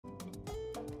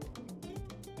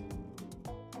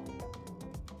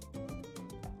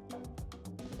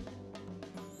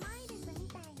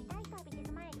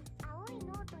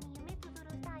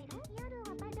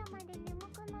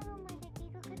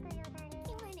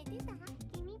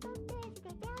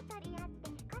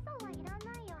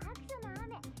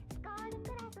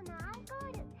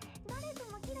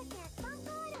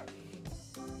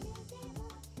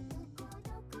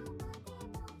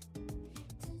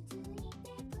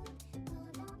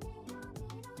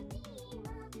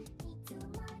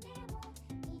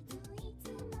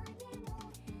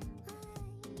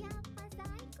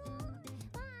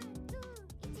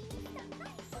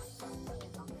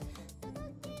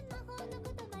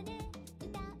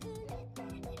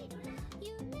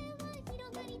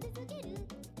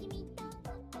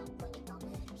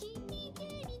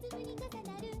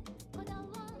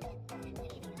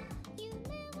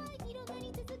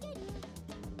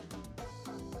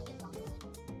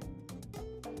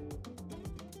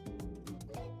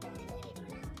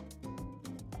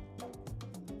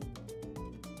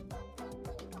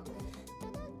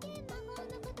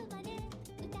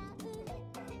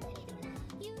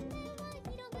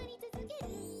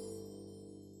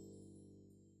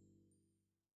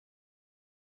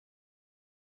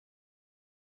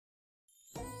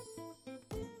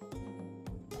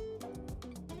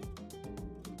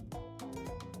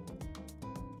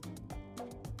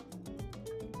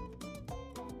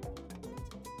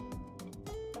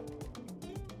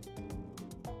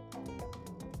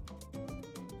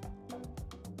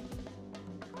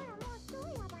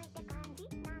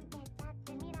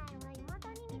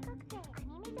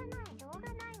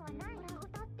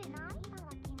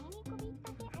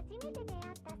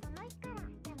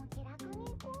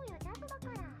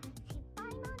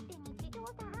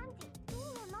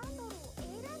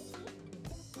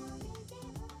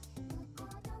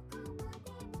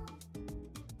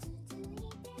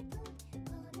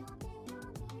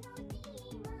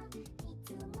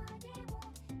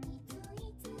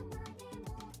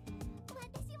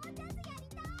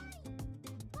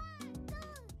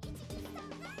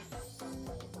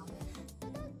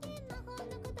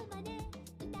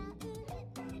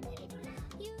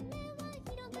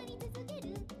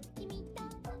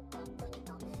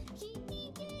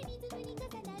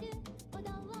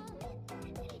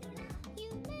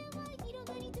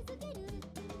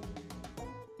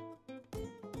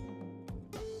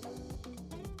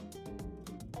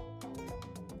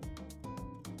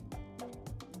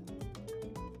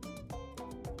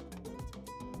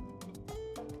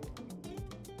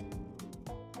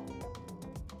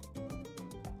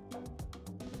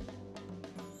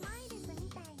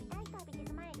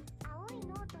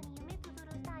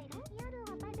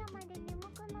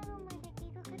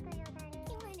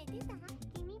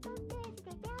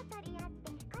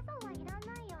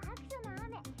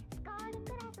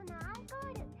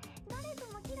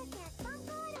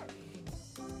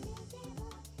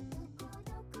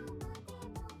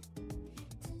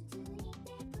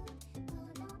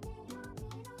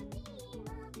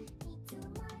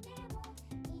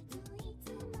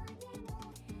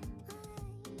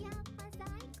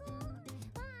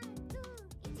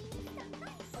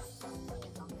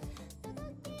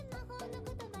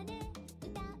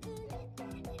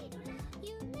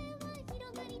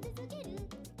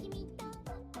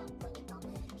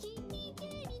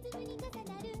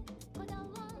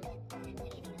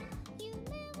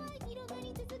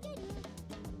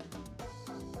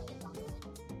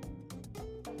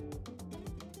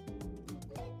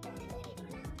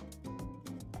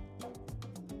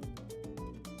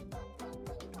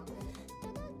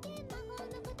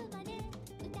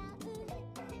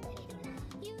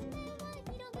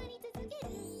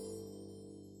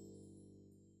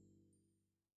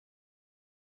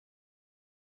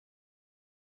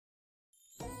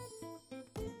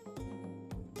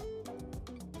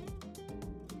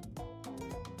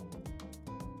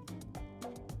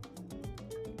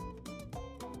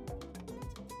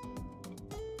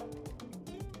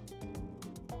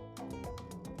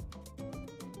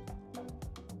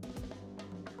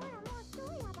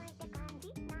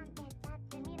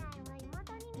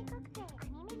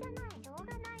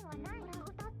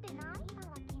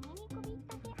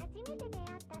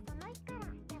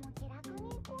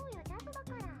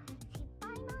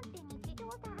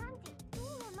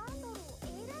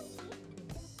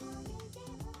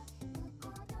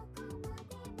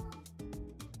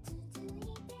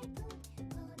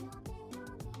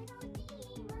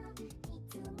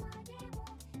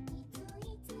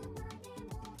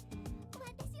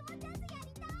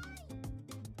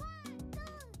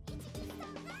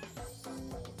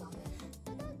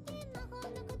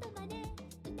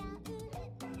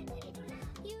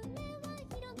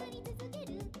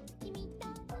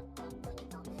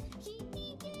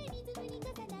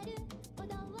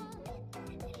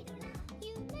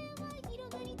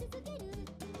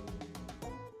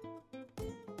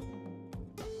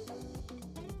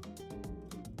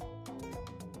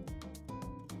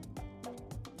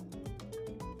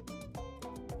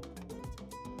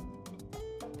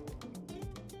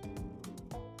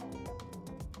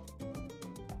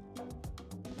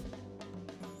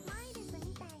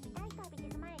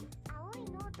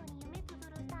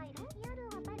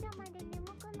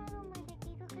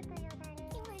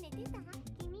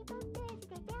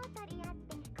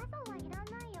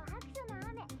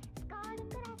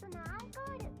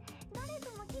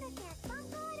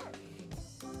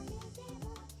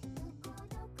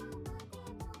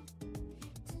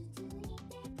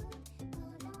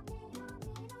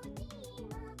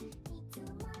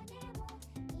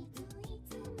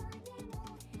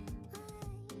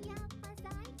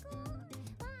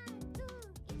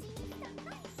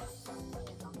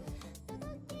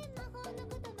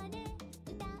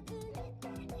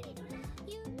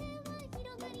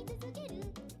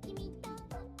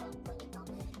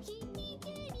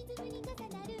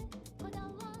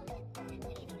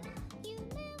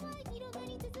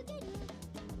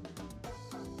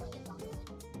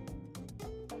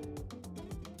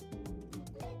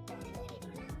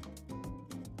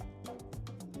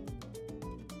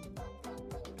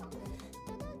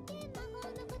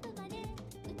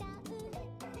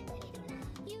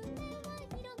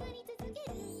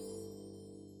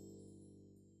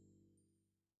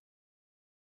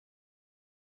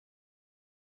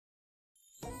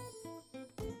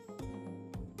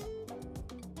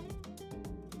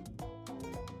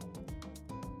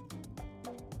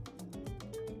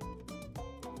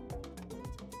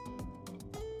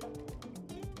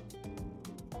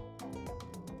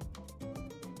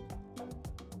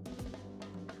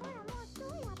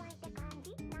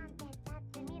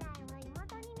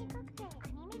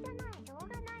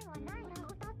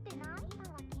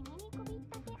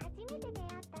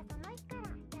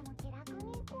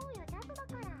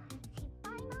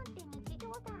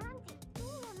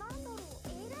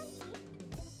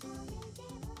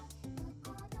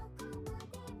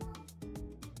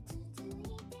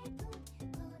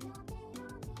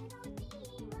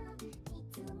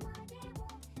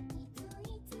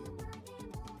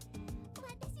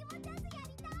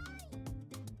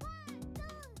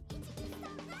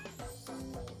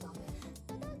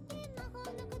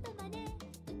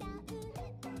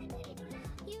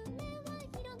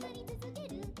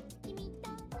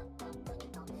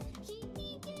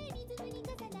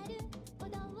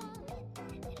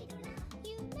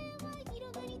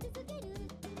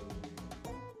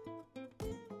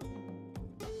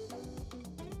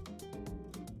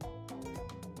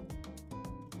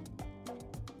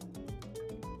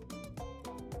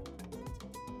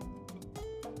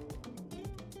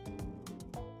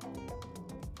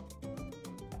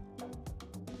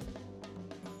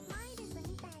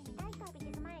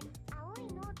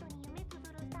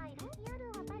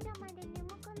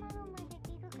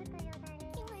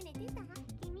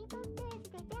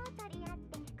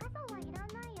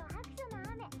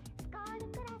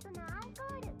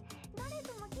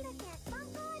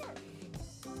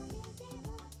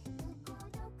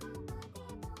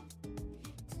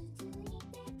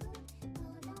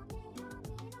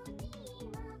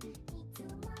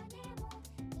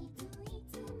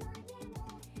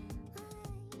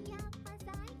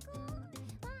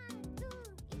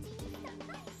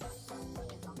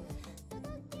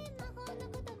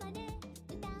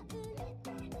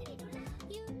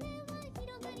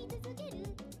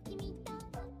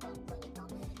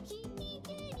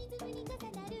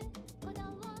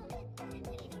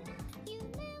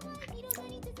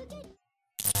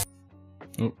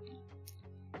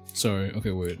Sorry. Okay,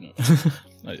 wait.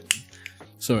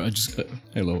 Sorry, I just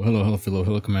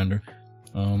hello, Commander.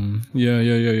 Yeah.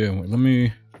 Wait, let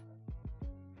me.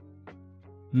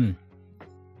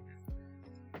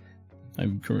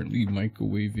 I'm currently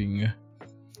microwaving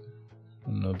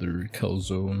another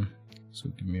calzone, so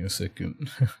give me a second.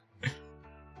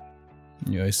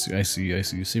 Yeah, I see.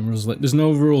 Same rules. Like, there's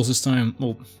no rules this time.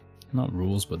 Well, not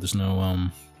rules, but there's no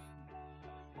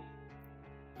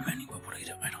Manny, what would I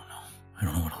do? I don't know. I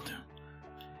don't know what I'll do.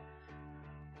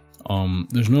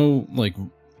 There's no like,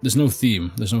 there's no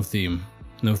theme. There's no theme.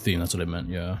 No theme. That's what I meant.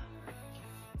 Yeah.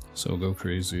 So go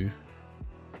crazy.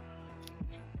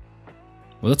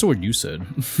 Well, that's the word you said.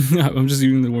 I'm just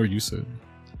using the word you said.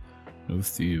 No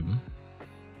theme.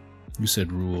 You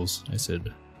said rules. I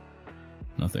said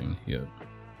nothing yet.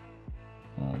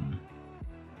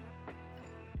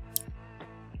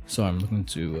 So I'm looking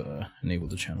to enable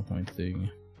the channel point thing.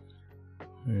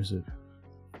 Where is it?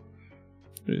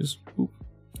 It is. Oop.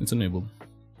 It's enabled.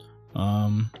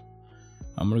 I'm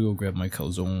gonna go grab my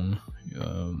calzone.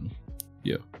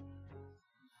 Yeah.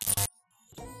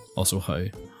 Also,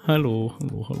 hi. Hello.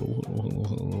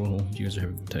 You guys are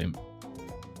having a good time.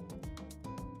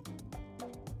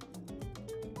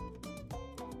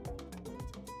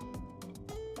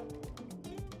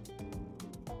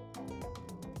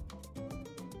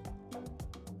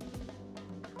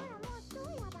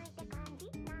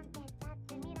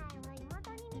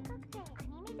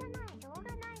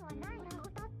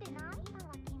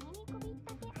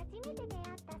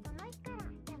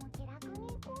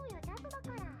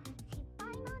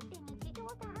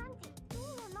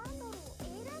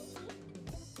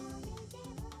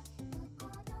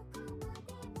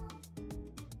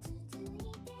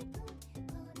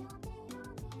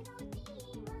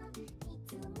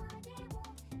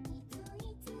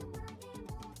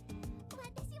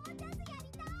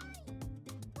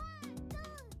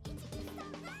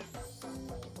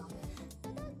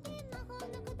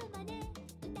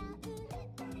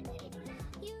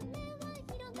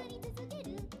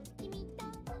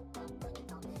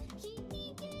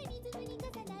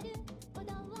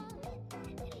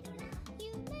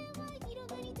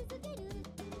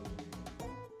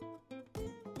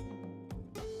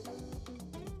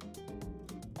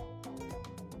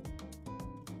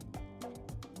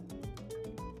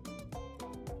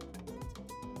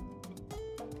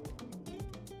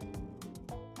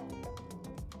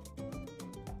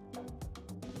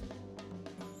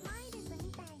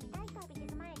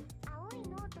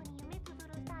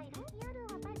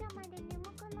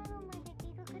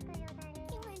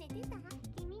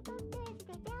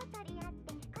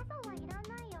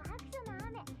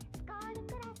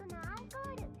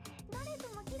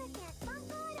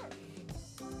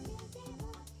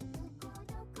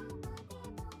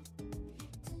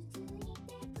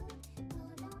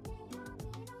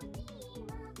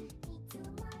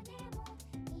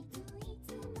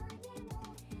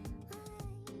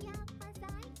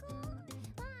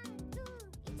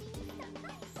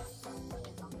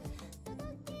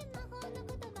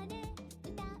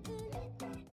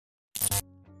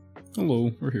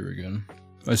 Hello, we're here again.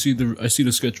 I see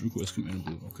the sketch request come in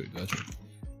blue. Okay, gotcha.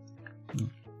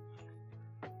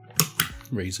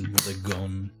 Raisin with a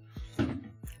gun.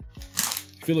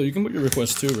 Philo, you can put your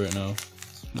request too right now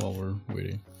while we're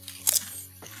waiting.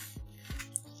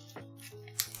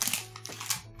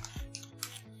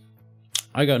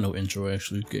 I got no intro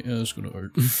actually. Okay, yeah, let's go to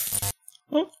art.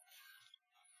 Oh,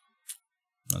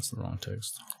 that's the wrong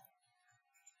text.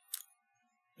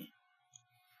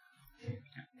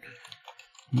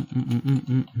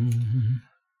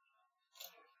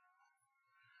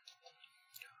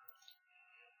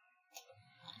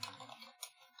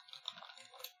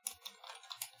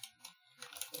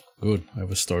 Good, I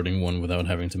was starting one without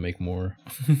having to make more.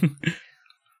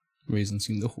 Raisin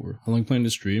seen the horror. How long plan to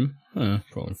stream?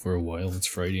 Probably for a while. It's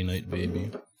Friday night,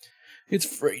 baby. It's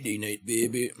Friday night,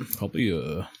 baby.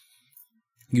 Probably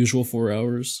usual 4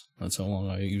 hours. That's how long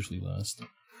I usually last.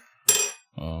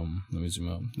 Let me zoom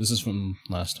out. This is from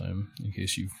last time, in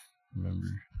case you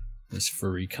remember. This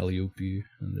furry Calliope,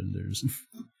 and then there's a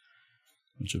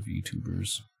bunch of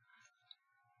YouTubers.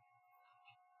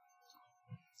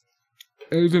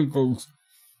 Anything goes.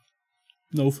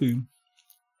 No theme.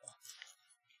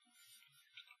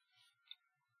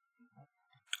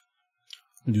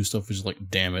 I do stuff is like,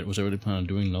 damn it, was I really planning on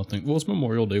doing nothing? Well, it's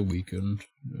Memorial Day weekend.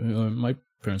 My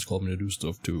parents called me to do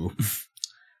stuff too.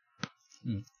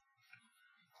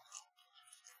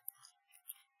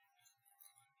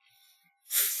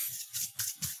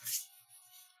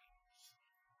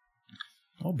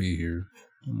 I'll be here.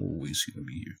 I'm always gonna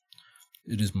be here.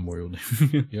 It is Memorial Day.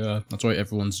 Yeah, that's why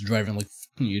everyone's driving like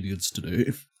fucking idiots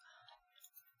today.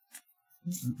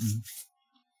 You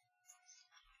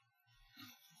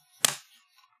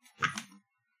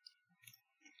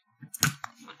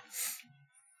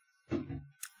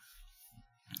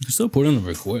can still put in a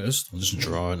request. I'll just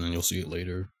draw it and then you'll see it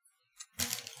later.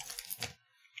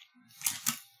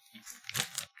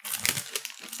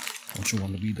 Don't you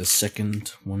want to be the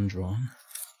second one drawn?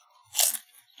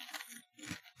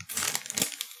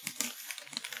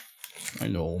 I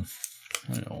know.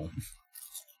 I know.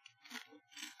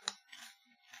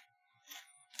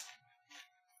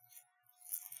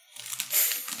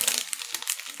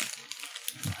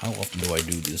 How often do I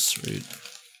do this, right?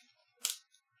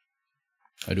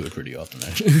 I do it pretty often,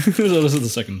 actually. So this is the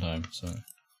second time, so.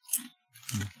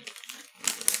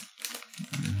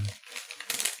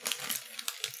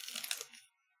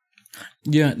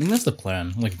 Yeah, I think that's the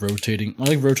plan. Like rotating, I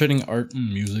like rotating art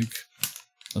and music.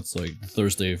 That's like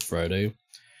Thursday, Friday.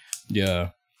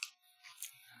 Yeah.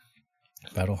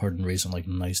 Battle Hardened Racing, like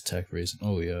nice tech racing.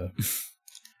 Oh yeah.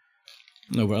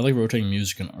 No, but I like rotating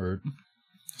music and art.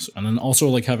 So, and then also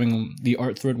like having the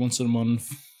art thread once a month,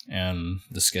 and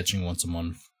the sketching once a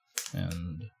month,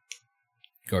 and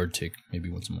guard take maybe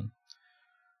once a month.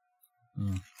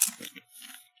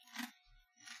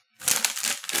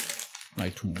 I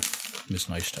too miss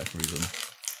nice tech reason.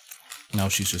 Now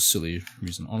she's just silly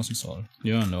reason. Honestly solid.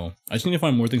 Yeah, no. I just need to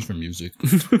find more things for music.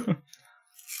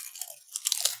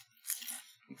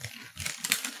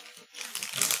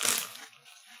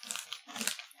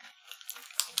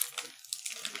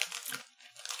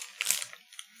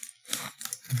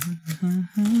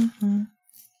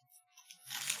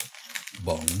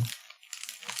 Bong.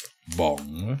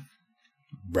 Bong.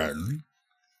 Bang.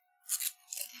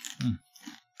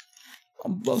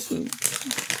 I'm buzzing.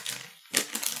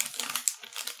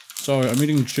 Sorry, I'm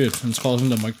eating shit and it's causing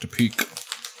the mic to peak.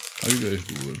 How you guys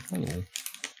doing? Hello.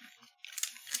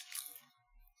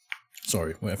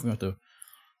 Sorry, wait, I forgot to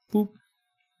boop.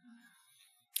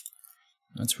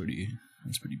 That's pretty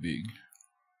big.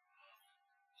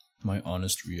 My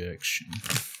honest reaction.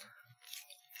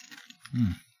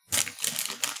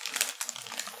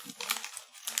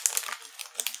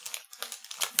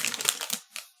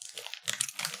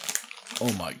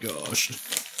 Oh my gosh.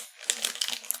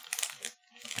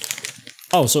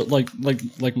 Oh, so like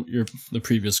the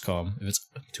previous com, if it's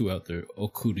 2 out there,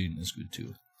 Okudin is good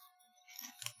too.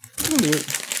 I'll do it.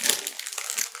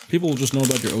 People will just know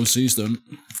about your OCs then.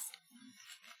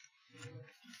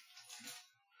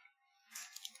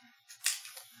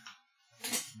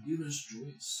 Dealer's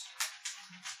choice.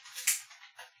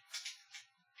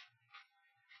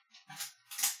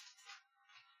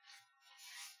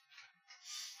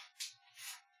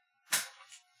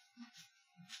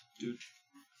 Dude.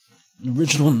 An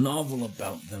original novel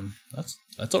about them.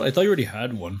 I thought you already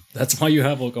had one. That's why you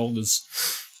have like all this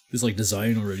like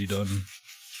design already done.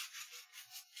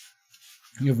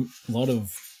 You have a lot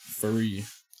of furry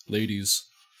ladies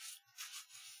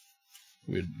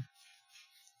with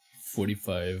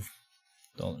 $45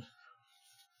 2-word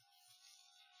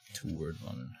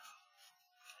on it.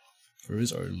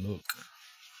 Furries are look.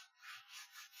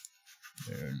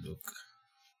 Their look.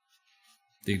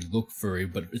 They look furry,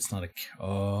 but it's not a.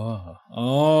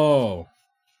 Oh.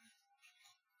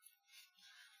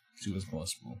 As soon as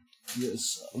possible.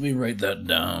 Yes, let me write that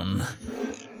down.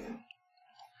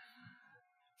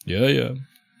 Yeah.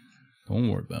 Don't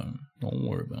worry about it. Don't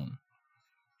worry about it.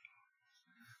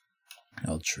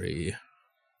 I'll trade.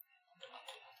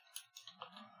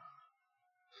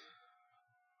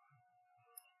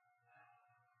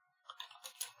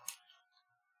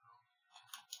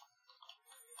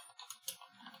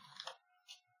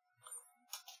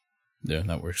 Yeah,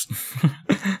 that works.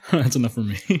 That's enough for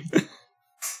me.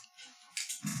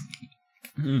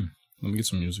 Let me get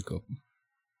some music up.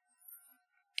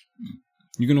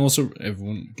 You can also,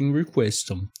 everyone can request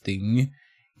something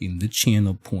in the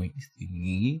channel point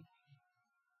thingy.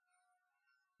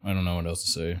 I don't know what else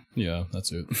to say. Yeah,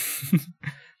 that's it.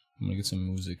 I'm gonna get some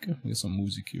music. Get some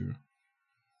music here.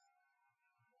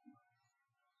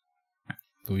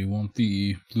 Do we want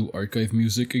the Blue Archive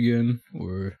music again,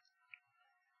 or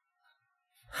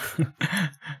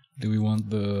do we want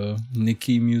the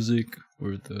Nikki music,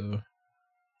 or the...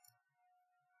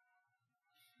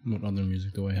 What other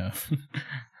music do I have?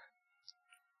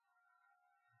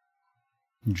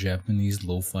 Japanese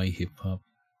lo-fi hip-hop.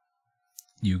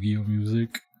 Yu-Gi-Oh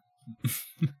music.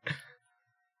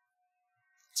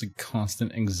 It's a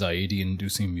constant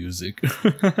anxiety-inducing music.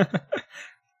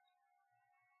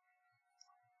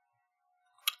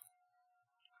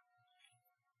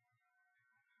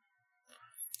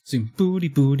 Sing booty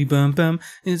booty bum bum.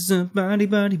 It's a body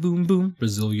body boom boom.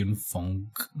 Brazilian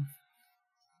funk.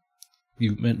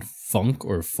 You meant funk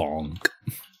or funk?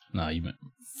 Nah, you meant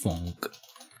funk.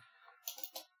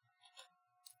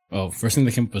 Oh, first thing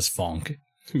that came up was funk.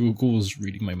 Google was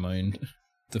reading my mind.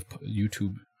 The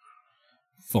YouTube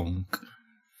funk.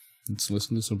 Let's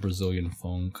listen to some Brazilian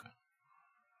funk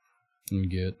and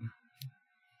get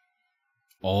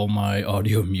all my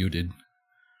audio muted.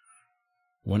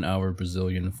 1 hour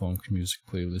Brazilian funk music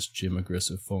playlist. Gym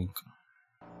aggressive funk.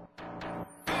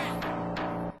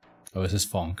 Oh, this is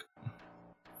funk.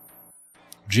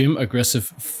 Gym aggressive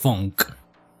funk.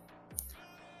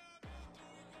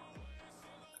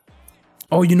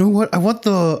 Oh, you know what? I want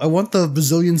the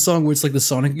Brazilian song where it's like the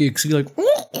Sonic EXE, like.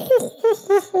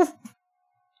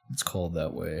 It's called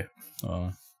that way.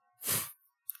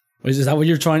 Is that what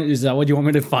you're trying? Is that what you want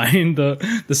me to find?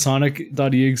 The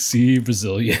Sonic.exe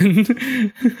Brazilian.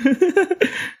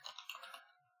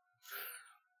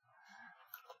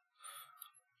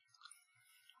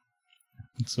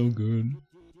 It's so good.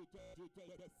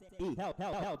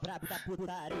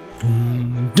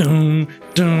 Dun,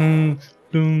 dun,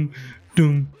 dun,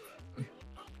 dun.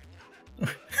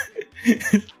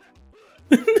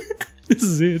 This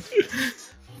is it.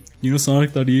 You know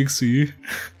Sonic.exe?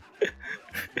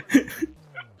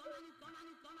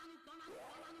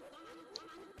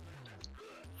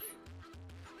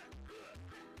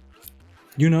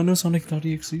 You not know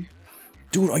Sonic.exe?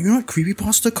 Dude, are you not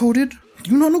creepypasta coded?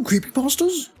 Do you not know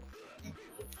creepypastas?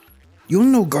 You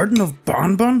don't know Garden of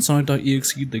Bonbon?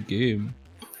 Sonic.exe the game.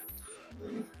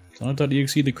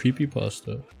 Sonic.exe the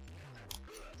creepypasta.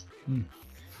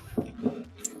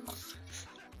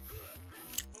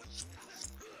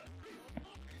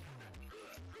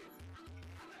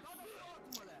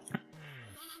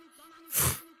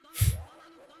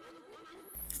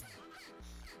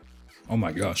 Oh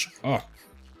my gosh. Ah.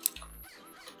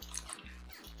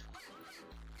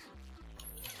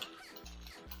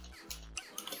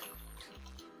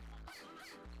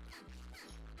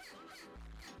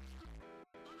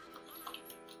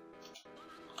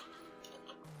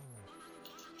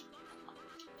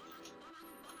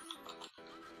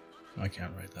 I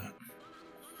can't write that.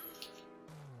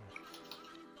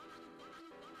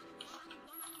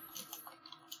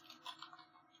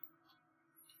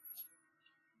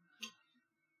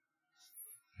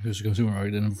 Just go to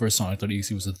right then before Sonic.exe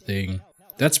was a thing.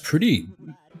 That's pretty.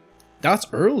 That's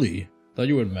early. Thought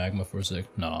you were in Magma for a sec.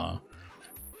 Nah.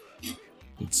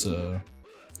 It's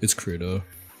Krita.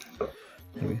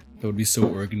 That would be so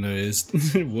organized.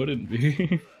 It wouldn't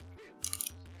be.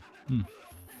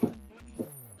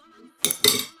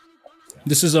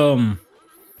 This is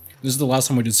the last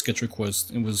time I did sketch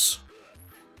request. It was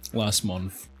last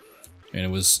month, and it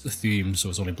was themed, so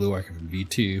it was only Blue Archive and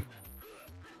VT.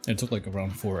 And it took like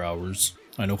around 4 hours.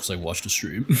 I know because I watched the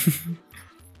stream.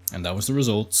 And that was the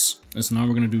results. And so now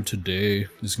we're gonna do today.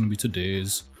 This is gonna be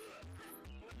today's.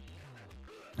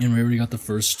 And we already got the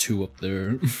first two up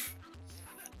there.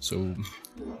 So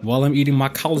while I'm eating my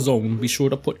calzone, be sure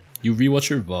to put you rewatch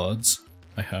your VODs.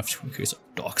 I have to in case I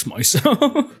dox myself.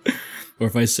 Or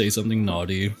if I say something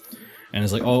naughty. And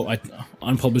it's like, oh, I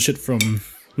unpublish it from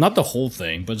not the whole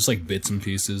thing, but just like bits and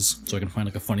pieces. So I can find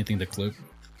like a funny thing to clip.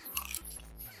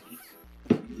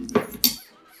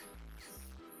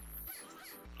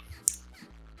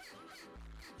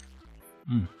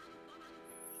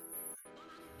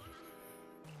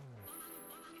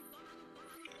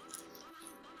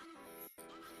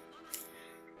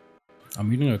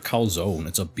 I'm eating a calzone.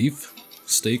 It's a beef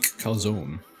steak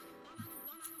calzone.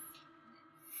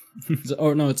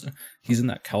 Oh no, he's in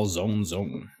that calzone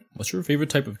zone. What's your favorite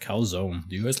type of calzone?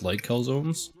 Do you guys like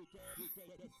calzones?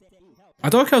 I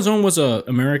thought calzone was a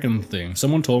American thing.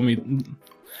 Someone told me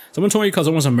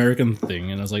calzone was an American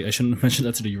thing, and I was like, I shouldn't have mentioned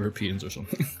that to the Europeans or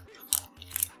something.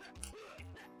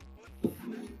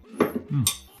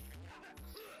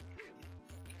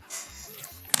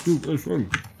 Dude, that's funny.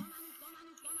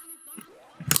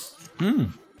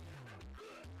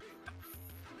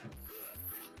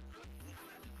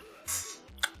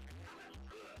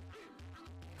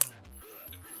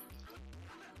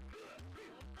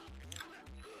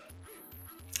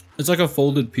 It's like a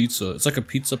folded pizza. It's like a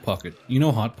pizza pocket. You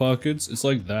know Hot Pockets? It's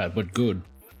like that, but good.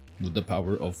 With the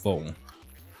power of phone.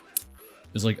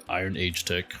 It's like Iron Age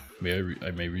tech.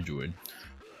 I may rejoin.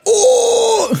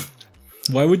 Oh!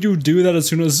 Why would you do that as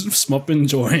soon as Smuppin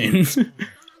joined?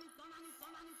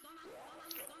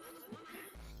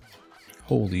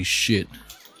 Holy shit.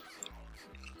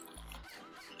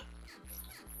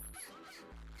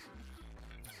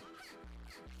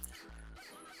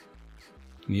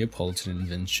 Neapolitan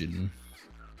invention.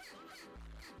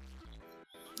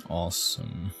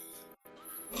 Awesome.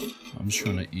 I'm just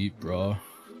trying to eat, bro.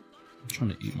 I'm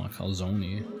trying to eat my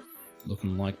calzone.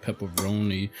 Looking like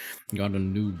pepperoni. Got a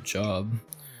new job.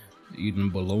 Eating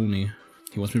bologna.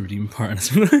 He wants me to redeem part.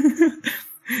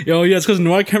 Yo, yeah, it's because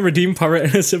Noir can't redeem part at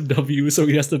NSFW, so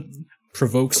he has to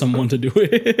provoke someone to do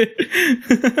it.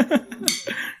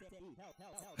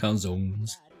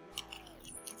 Calzones.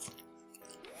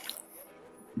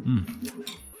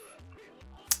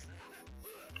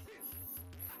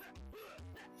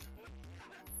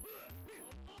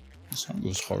 This song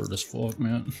goes hard as fuck,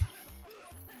 man.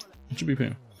 What should be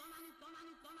paying?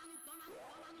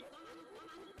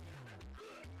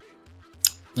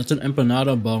 That's an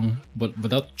empanada bun, but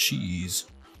without cheese.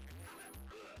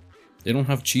 They don't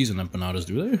have cheese in empanadas,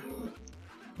 do they?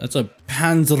 That's a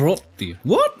panzerotti.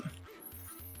 What?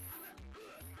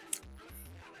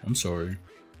 I'm sorry.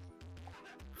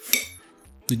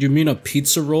 Did you mean a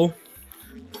pizza roll?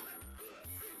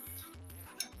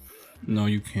 No,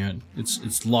 you can't.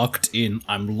 It's locked in.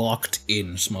 I'm locked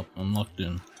in, Smup. I'm locked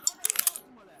in.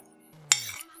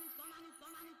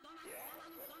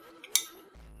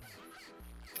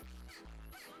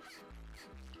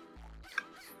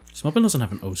 Smuppin doesn't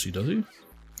have an OC, does he?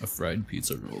 A fried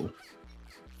pizza roll.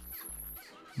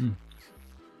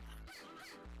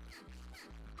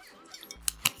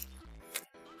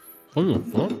 What the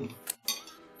fuck?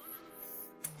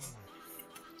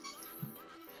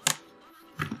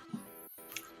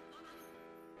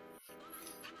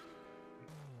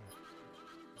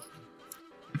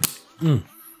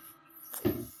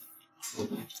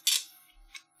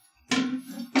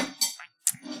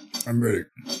 I'm ready.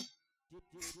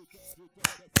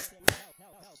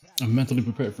 I'm mentally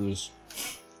prepared for this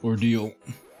ordeal,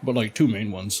 but like two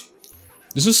main ones.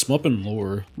 This is Smuppin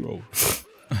lore, bro.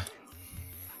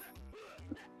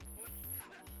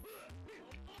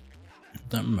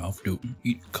 That mouth, dude.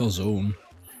 Eat calzone.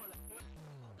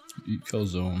 Eat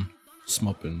calzone.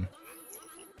 Smuppin.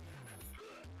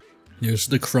 There's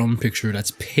the crumb picture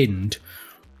that's pinned.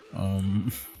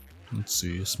 Let's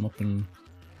see. Smuppin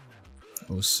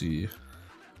OC.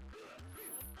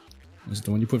 Is it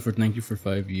the one you put for thank you for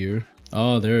 5 years?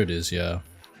 Oh, there it is, yeah.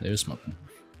 There's Smuppin.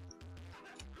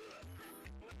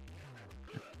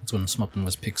 That's when Smuppin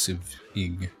was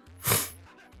Pixiv-ing.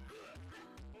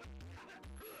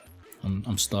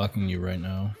 I'm stalking you right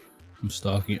now. I'm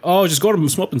stalking. Oh, just go to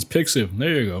Smuppin's Pixiv.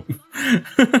 There you go.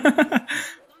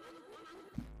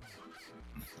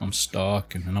 I'm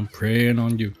stalking and I'm preying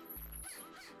on you.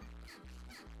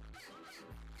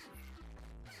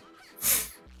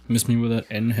 Miss me with that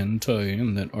N hentai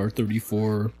and that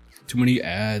R34. Too many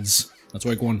ads. That's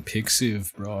why I go on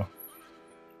Pixiv, bro.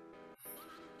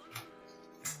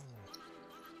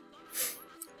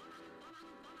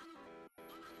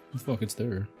 The fuck, it's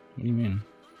there. What do you mean?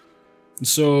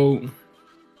 So,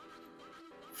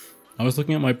 I was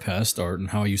looking at my past art and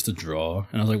how I used to draw,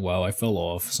 and I was like, wow, I fell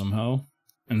off somehow.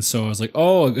 And so I was like,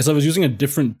 oh, because I was using a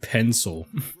different pencil.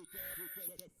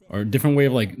 Or a different way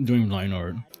of like doing line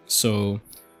art. So,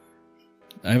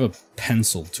 I have a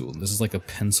pencil tool. This is like a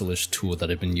pencil-ish tool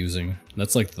that I've been using.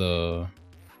 That's like the...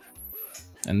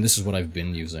 And this is what I've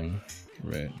been using.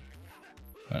 Right.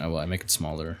 Well, I make it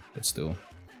smaller, but still.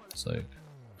 It's like...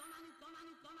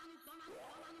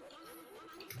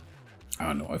 I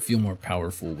don't know, I feel more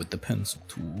powerful with the pencil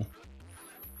tool.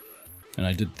 And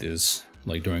I did this,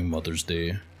 like, during Mother's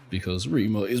Day, because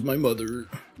Rima is my mother.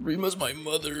 Rima's my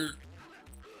mother.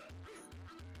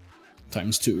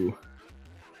 ×2.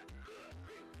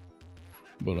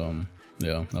 But,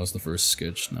 yeah, that was the first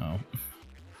sketch now.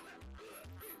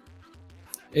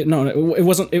 It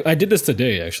wasn't, I did this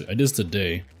today, actually. I did this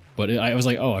today. But I was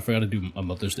like, oh, I forgot to do a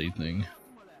Mother's Day thing.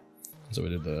 So I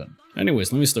did that.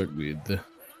 Anyways, let me start with the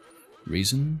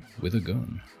Raisin with a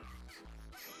gun.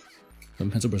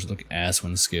 Some pencil brushes look ass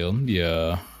when scaled.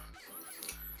 Yeah.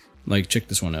 Like, check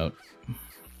this one out.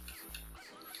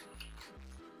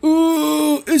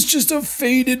 Ooh, it's just a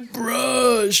faded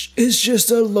brush. It's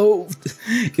just a low.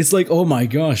 It's like, oh my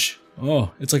gosh.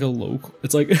 Oh, it's like a low.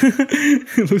 It's like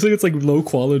it looks like it's like low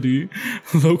quality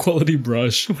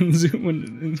brush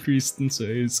when increased in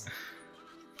size.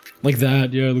 Like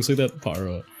that. Yeah, it looks like that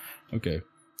para. Okay,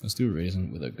 let's do a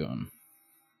raisin with a gun.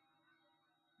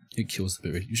 It kills the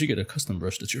berry. You should get a custom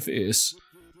brush that's your face.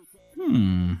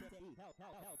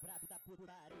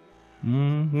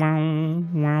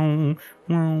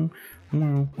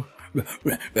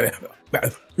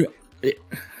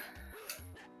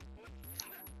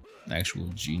 Actual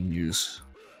genius.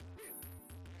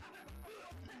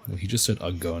 Well, he just said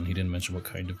a gun. He didn't mention what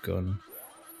kind of gun.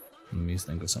 Let me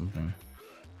think of something.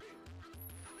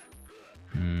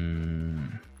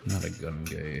 Not a gun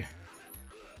guy.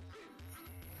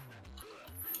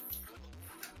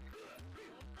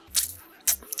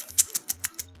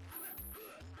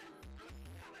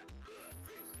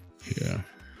 Yeah.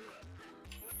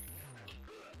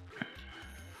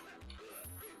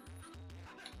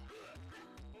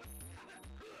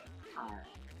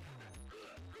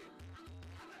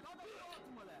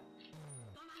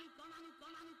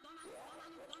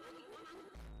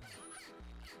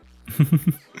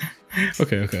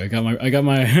 Okay, I got my I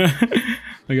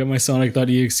got my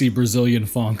Sonic.exe Brazilian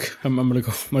funk. I'm gonna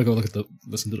go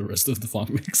listen to the rest of the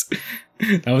funk mix.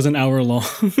 That was an hour long.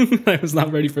 I was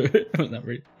not ready for it. I was not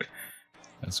ready.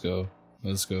 Let's go.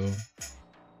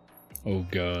 Oh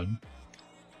god.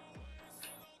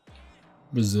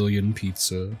 Brazilian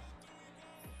pizza.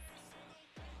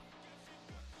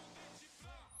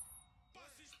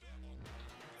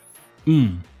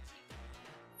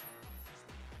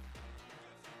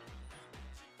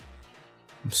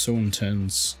 I'm so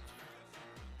intense.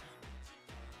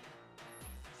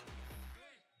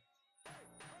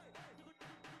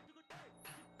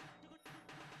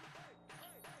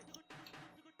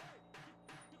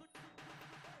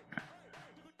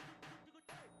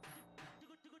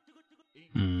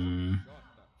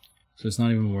 So it's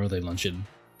not even Memorial Day luncheon.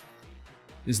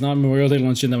 It's not Memorial Day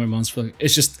luncheon that my mom's like.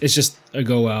 It's just a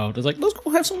go out. It's like, let's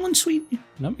go have some lunch, sweetie.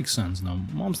 That makes sense. No,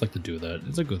 moms like to do that.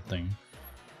 It's a good thing.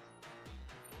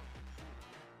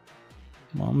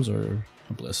 Moms are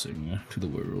a blessing to the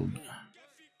world.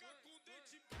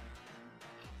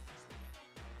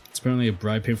 It's apparently a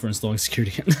bribe payment for installing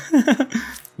security.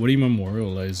 What are you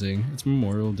memorializing? It's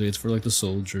Memorial Day. It's for like the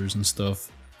soldiers and stuff.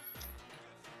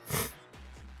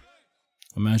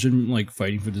 Imagine like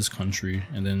fighting for this country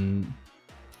and then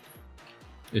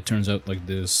it turns out like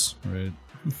this, right?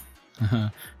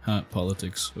 Ha,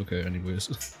 politics. Okay, anyways.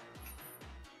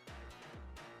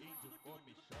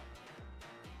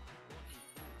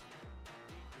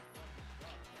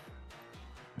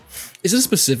 Is it a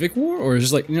specific war, or is it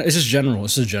just like, you know, it's just general?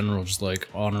 It's just general, just like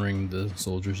honoring the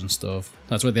soldiers and stuff.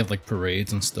 That's why they have like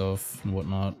parades and stuff and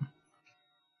whatnot.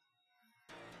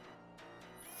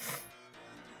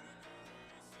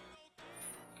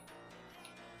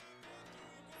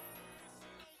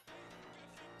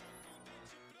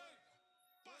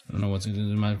 I don't know what's going to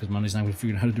matter because Money's not going to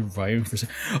figure out how to do wiring for.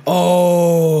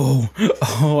 Oh,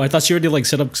 I thought she already like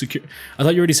set up secure. I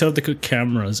thought you already set up the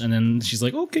cameras, and then she's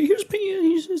like, "Okay, here's ping."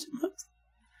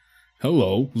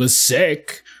 Hello,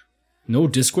 Lesec. No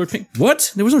Discord ping.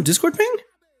 What? There was no Discord ping?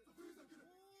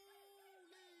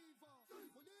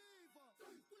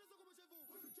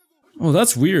 Oh,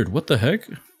 that's weird. What the heck?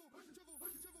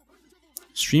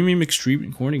 Streaming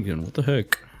McStream Cornigan. What the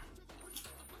heck?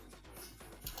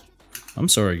 I'm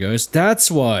sorry, guys. That's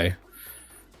why.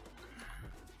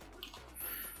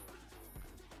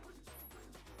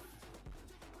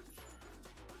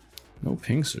 No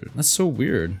ping, sir. That's so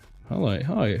weird.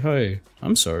 Hi.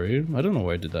 I'm sorry. I don't know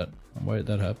why I did that. Why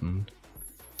that happened.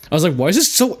 I was like, why is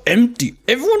this so empty?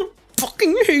 Everyone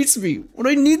fucking hates me. When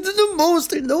I need them the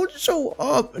most, they don't show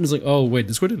up. And it's like, oh wait,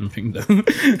 Discord didn't ping them.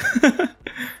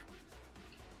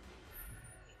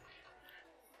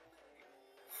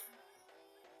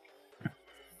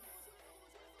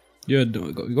 Yeah,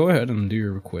 go ahead and do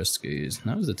your request, guys.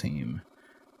 Now's the time.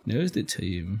 Now's the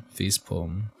time.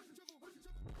 Facepalm.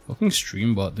 Fucking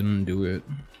Streambot didn't do it.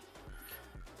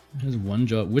 It has one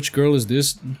job. Which girl is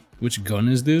this? Which gun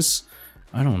is this?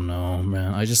 I don't know,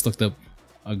 man. I just looked up.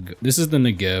 This is the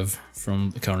Negev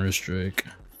from Counter-Strike.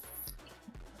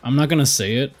 I'm not gonna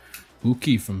say it.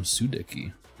 Uki from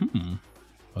Sudeki. I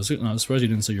was surprised you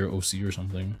didn't say your OC or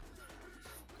something.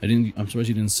 I'm surprised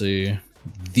you didn't say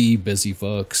the Bessie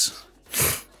Fox.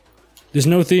 There's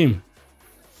no theme.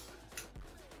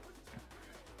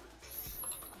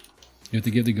 You have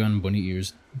to give the gun bunny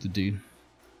ears. The day.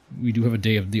 We do have a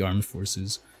day of the armed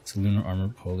forces. It's a lunar armor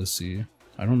policy.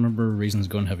 I don't remember Raisin's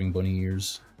gun having bunny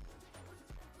ears.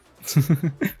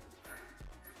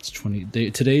 It's 20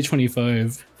 today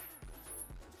 25.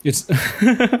 It's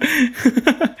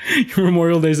your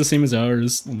Memorial Day is the same as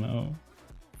ours. No.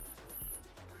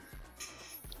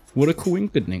 What a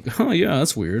coinkadink. Oh yeah,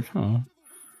 that's weird, huh?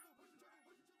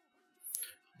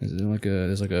 Is there like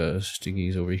there's like a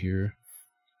stingies over here.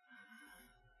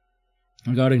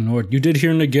 I got ignored. You did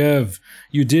hear Negev.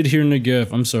 You did hear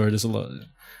Negev. I'm sorry, there's a lot.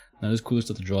 That is cooler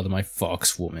stuff to draw than my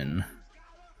fox woman.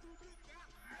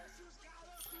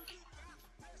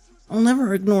 I'll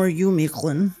never ignore you,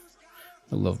 Miklin.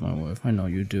 I love my wife. I know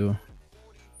you do.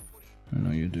 I know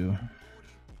you do.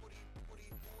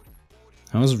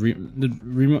 How's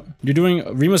Rima? You're doing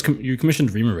Rima's. You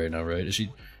commissioned Rima right now, right? Is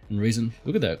And Raisin,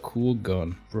 look at that cool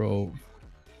gun, bro.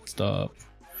 Stop.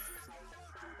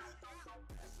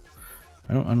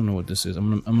 I don't know what this is.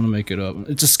 I'm gonna make it up.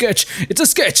 It's a sketch. It's a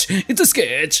sketch. It's a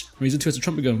sketch. Raisin 2 has a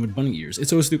trumpet gun with bunny ears.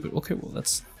 It's so stupid. Okay, well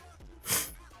that's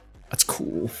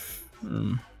cool.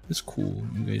 It's cool.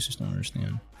 You guys just don't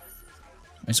understand.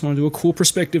 I just want to do a cool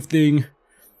perspective thing.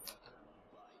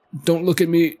 Don't look at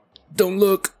me. Don't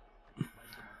look. I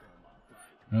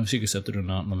don't know if she accepted or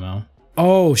not, Lamau.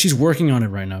 Oh, she's working on it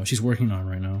right now. She's working on it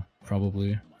right now.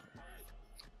 Probably.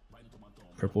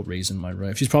 Purple Raisin, my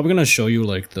right. She's probably gonna show you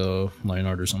like the line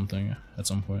art or something at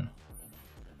some point.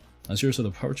 That's yours, so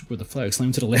the power chip with the flag.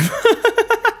 Slam to the lamp.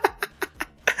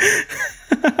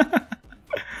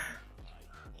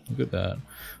 Look at that.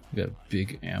 We got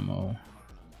big ammo.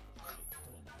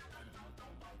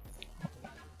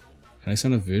 Can I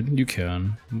send a vid? You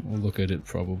can. We'll look at it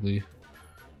probably.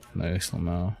 Nice,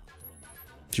 Lamau.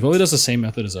 She probably does the same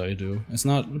method as I do. It's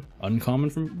not uncommon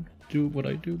for me to do what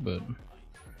I do, but...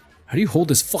 How do you hold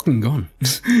this fucking gun?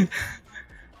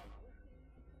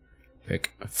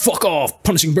 Pick. Fuck off,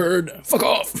 punishing bird! Fuck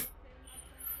off!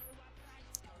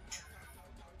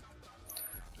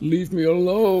 Leave me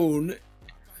alone!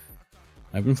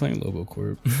 I've been playing Lobo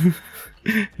Corp.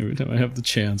 Every time I have the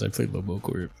chance, I play Lobo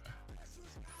Corp.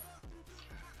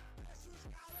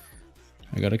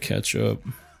 I gotta catch up.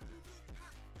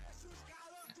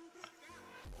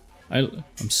 I'm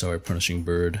sorry, punishing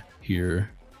bird.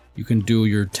 Here, you can do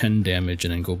your 10 damage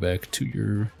and then go back to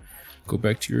your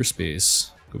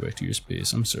space. Go back to your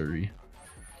space. I'm sorry.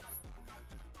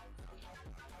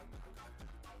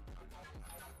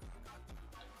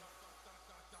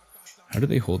 How do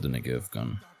they hold the Negev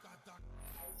gun?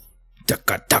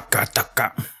 Taka taka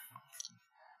taka.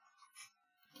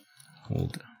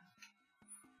 Hold.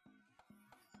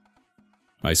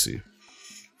 I see.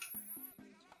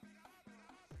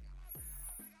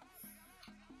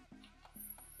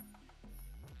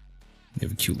 You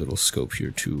have a cute little scope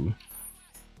here too.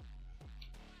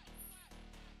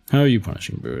 How are you,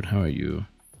 punishing bird? How are you?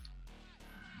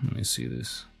 Let me see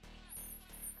this.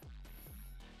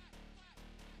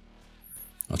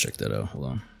 I'll check that out. Hold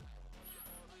on.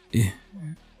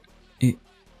 The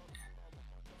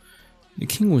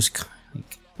king was kind of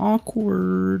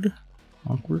awkward.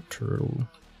 Awkward turtle.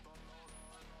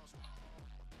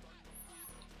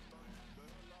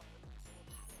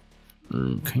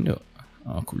 Kind of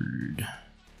awkward.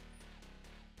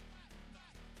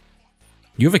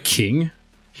 You have a king?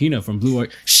 Hina from Blue Eye.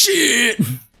 Shit!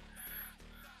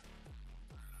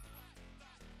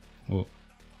 Whoa.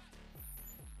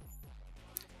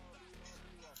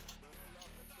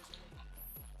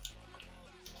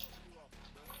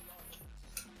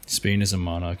 Spain is a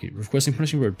monarchy. Requesting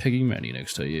punishing bird pegging Manny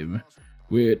next time.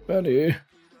 Wait, Manny. You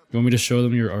want me to show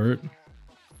them your art?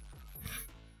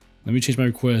 Let me change my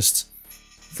request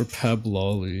for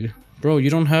Pablolly. Bro, you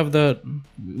don't have that.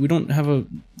 We don't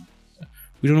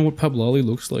know what Pablolly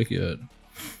looks like yet.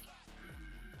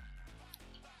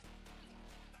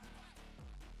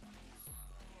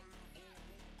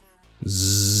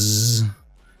 Zzz.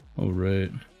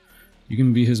 Alright. You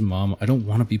can be his mama. I don't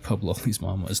want to be Pablolly's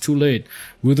mama. It's too late.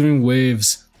 Withering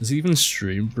Waves. Does he even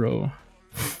stream, bro?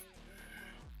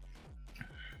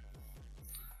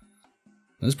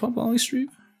 Does Pablolly stream?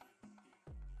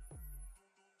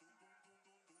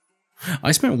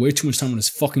 I spent way too much time on this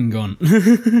fucking gun.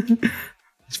 I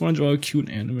just want to draw a cute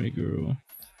anime girl.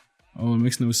 Oh, it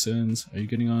makes no sense. Are you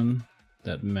getting on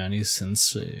that Manny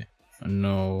sensei?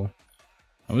 No.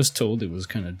 I was told it was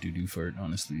kind of doo-doo fart,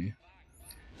 honestly.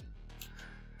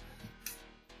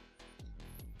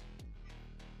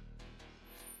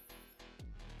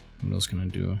 What else can I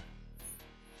do?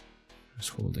 Just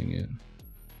holding it.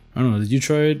 I don't know, did you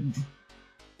try it?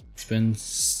 Spend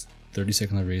 30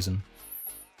 seconds on Raisin.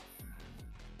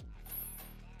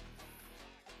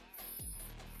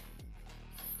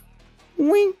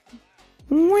 Wink,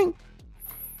 wink.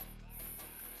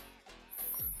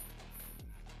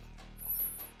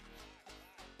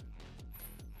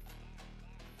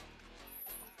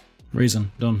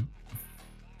 Raisin, done.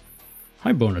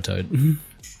 Hi, Bonatide.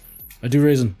 I do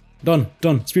Raisin. Done,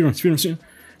 done. Speedrun, speedrun, speedrun.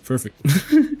 Perfect.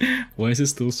 Why is it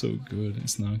still so good?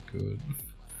 It's not good.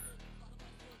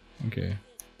 Okay.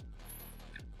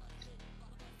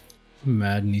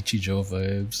 Mad Nichijou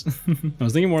vibes. I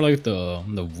was thinking more like the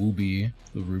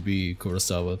Ruby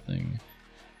Kurosawa thing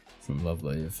from Love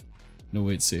Live. No,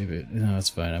 wait, save it. No, that's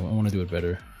fine. I want to do it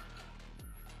better.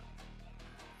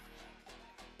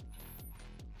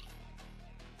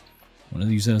 One of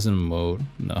these has an emote.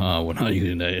 Nah, we're not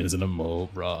using that as an emote,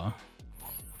 brah. I'm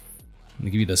gonna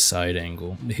give you the side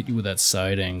angle. I'm gonna hit you with that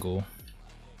side angle.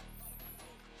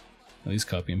 At least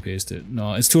copy and paste it.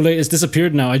 No, it's too late. It's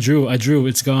disappeared now. I drew.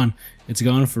 It's gone. It's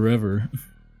gone forever.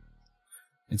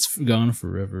 It's gone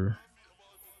forever.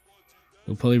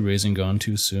 We'll probably raise and gone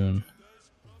too soon.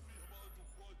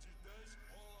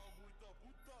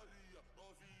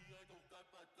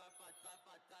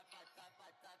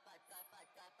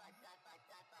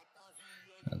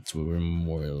 That's what we're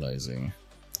memorializing.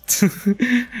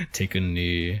 Take a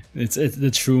knee. It's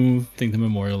the true thing to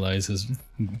memorialize has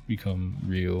become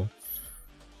real.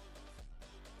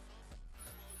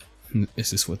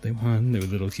 Is this what they want? Their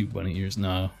little cute bunny ears?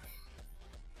 Nah.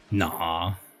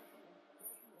 Nah.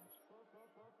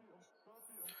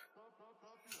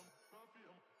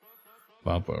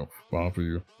 Papa,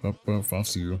 Papa,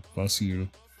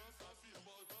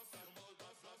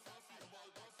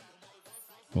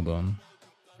 hold on.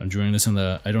 I'm drawing this on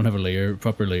the. I don't have a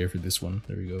proper layer for this one.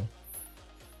 There we go.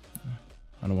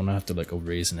 I don't want to have to like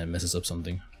erase and it messes up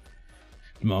something.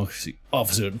 Democracy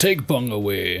officer, take Bung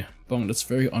away. Bung, that's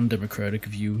very undemocratic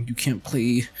of you. You can't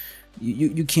play.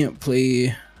 You can't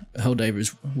play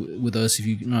Helldivers with us if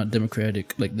you're not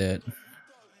democratic like that.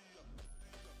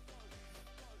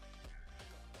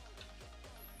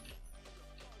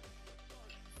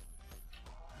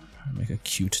 Make a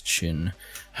cute chin.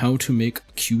 How to make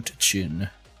a cute chin.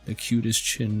 The cutest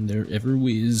chin there ever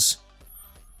was.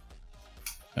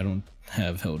 I don't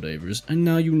have Helldivers, and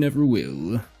now you never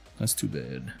will. That's too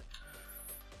bad.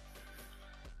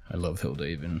 I love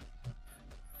Helldiving.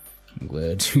 I'm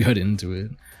glad you got into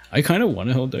it. I kind of want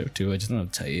to Helldive too, I just don't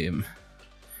have time.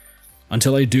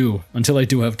 Until I do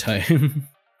have time.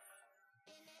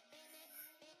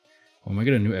 Oh, I might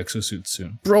get a new exosuit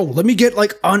soon. Bro, let me get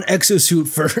like an exosuit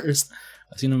first.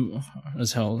 I've seen him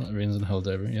as hell, Rains and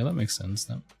Helldiver. Yeah, that makes sense.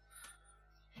 That.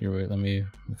 Here, wait, let me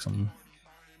make some.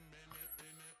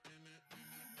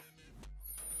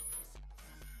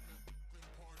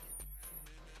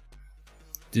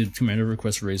 Did Commander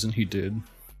request Raisin? He did.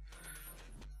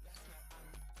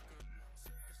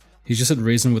 He just said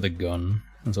Raisin with a gun.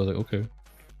 And so I was like, okay.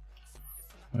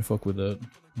 I fuck with that.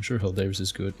 I'm sure Helldivers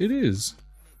is good. It is!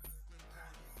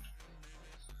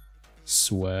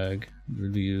 Swag.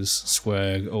 Really is.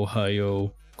 Swag.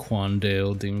 Ohio.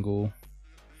 Quandale. Dingle.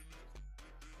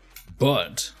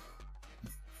 But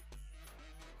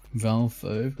Valve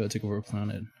 5 gotta take over a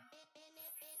planet.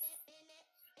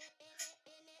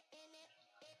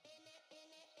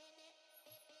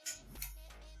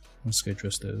 What Sky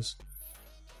dressed as?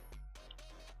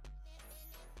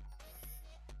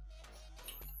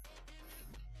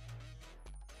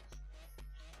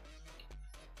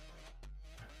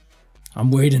 I'm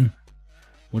waiting.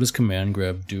 What does command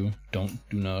grab do? Do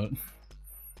not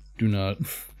do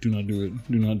it. Don't do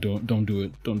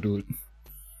it. Don't do it.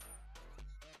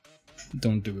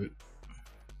 Don't do it.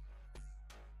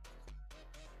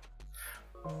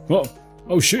 Whoa!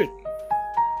 Oh shit!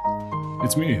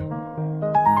 It's me.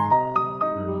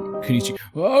 Kenichi.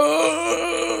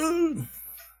 Oh!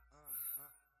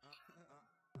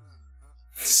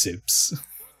 Sips.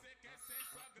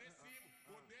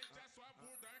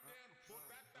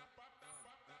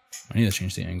 I need to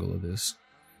change the angle of this.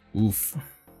 Oof.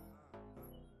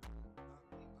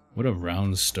 What a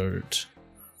round start.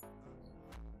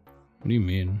 What do you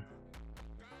mean?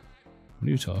 What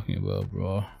are you talking about,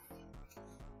 bro?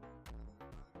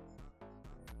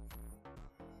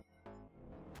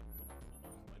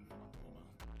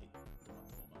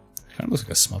 Kinda looks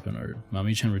like a Smuppin art.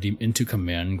 Mami-chan redeem into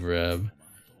command grab.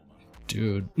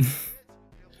 Dude.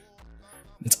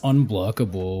 It's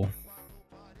unblockable.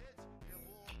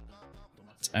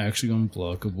 It's actually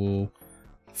unblockable.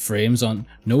 Frames on...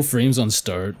 No frames on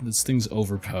start. This thing's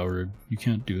overpowered. You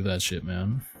can't do that shit,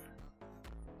 man.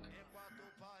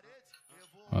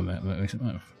 Oh,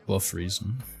 man. Buff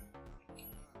reason.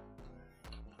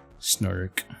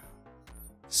 Snark.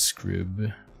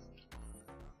 Scrib.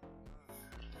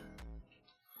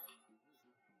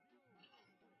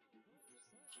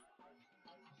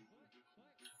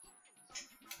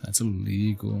 That's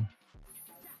illegal.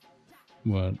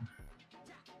 What?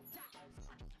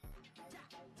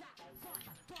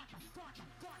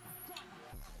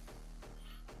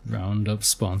 Roundup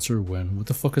sponsor when? What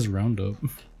the fuck is Roundup?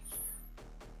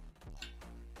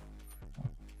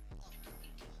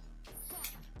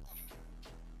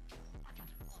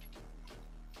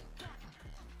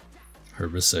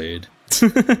 Herbicide.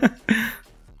 I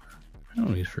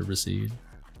don't need herbicide.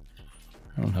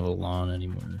 I don't have a lawn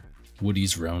anymore.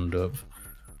 Woody's Roundup.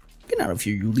 Get out of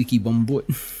here, you leaky bum boy.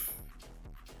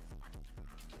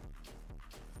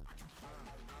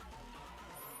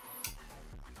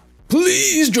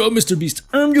 Please draw Mr. Beast.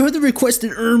 You have the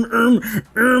requested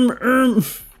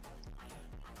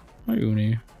Hi,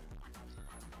 Uni.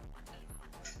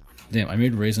 Damn, I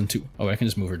made Raisin too. Oh, I can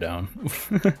just move her down.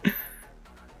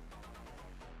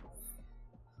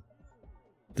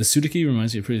 The Sudiki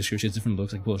reminds me of pretty sure she has different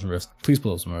looks like pull up some refs. Please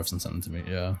pull up some refs and send them to me,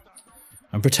 yeah.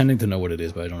 I'm pretending to know what it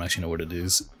is, but I don't actually know what it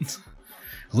is.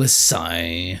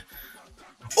 Lissai.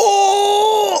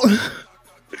 Oh!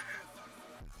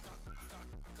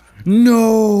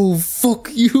 No! Fuck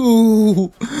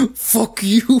you! Fuck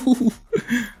you!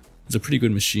 It's a pretty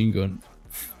good machine gun.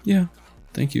 Yeah,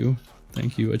 thank you.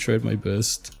 Thank you. I tried my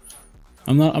best.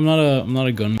 I'm not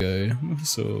a gun guy,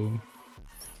 so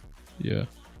yeah.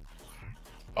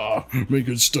 Ah, make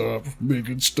it stop. Make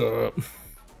it stop.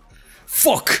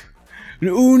 Fuck!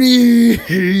 Uni!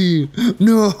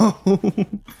 No!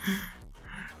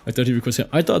 I thought he requested.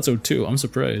 I thought so too. I'm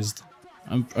surprised.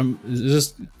 Is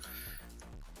this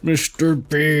Mr.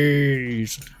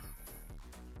 Beast?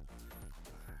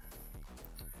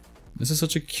 This is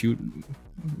such a cute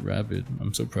rabbit.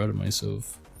 I'm so proud of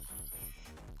myself.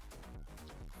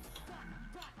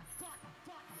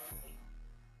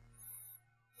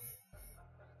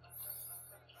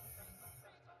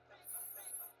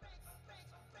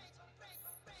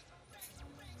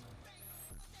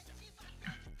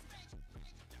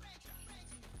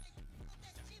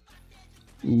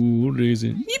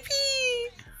 Raisin.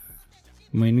 Yippie!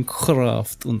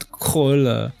 Minecraft und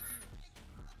Cola.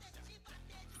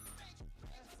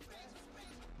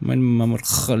 Meine Mama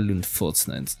und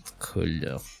Fortnite und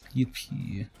Cola.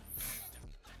 Yippie.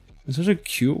 It's such a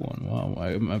cute one. Wow,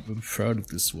 I'm proud of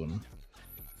this one.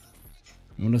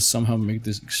 I'm gonna somehow make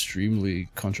this extremely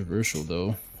controversial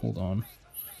though. Hold on.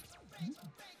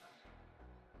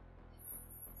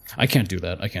 I can't do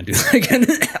that. I can't do that. I can't.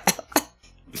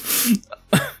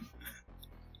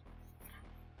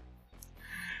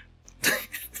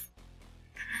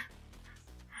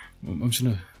 I'm just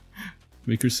gonna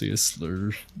make her say a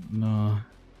slur. Nah. I'm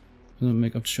gonna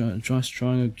make up just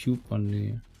drawing a cute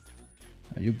bunny.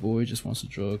 Your boy just wants to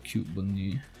draw a cute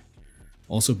bunny.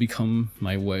 Also become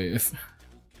my wife.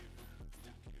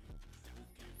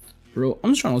 Bro,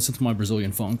 I'm just trying to listen to my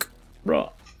Brazilian funk.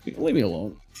 Bro, leave me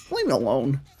alone. Leave me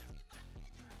alone.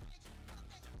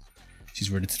 She's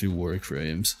ready to do war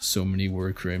crimes. So many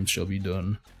war crimes shall be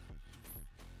done.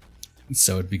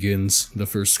 So it begins. The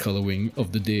first coloring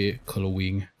of the day.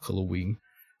 Coloring.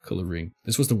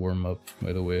 This was the warm-up,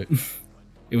 by the way.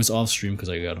 It was off stream because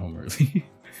I got home early.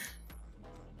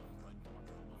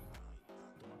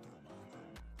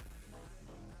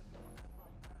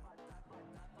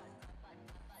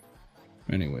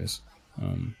 Anyways,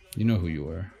 you know who you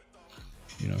are.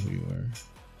 You know who you are.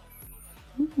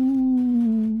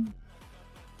 Woohoo.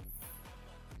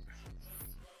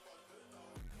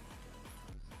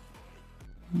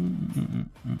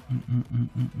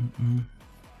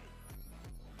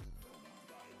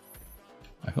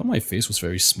 I felt my face was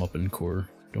very smuppin core.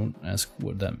 Don't ask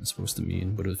what that is supposed to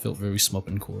mean, but it felt very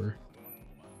smuppin core.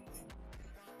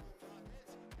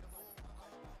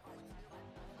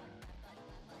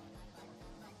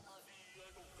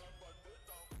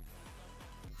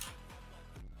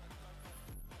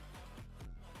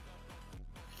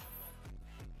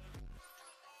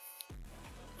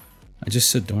 I just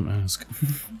said don't ask.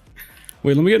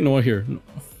 Wait, let me get Noah here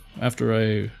after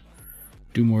I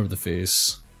do more of the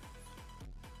face.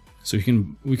 So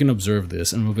we can observe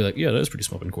this and we'll be like, yeah, that is pretty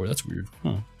smuppin core. That's weird.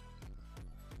 Huh.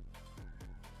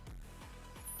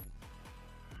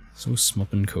 So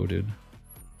smuppin coded.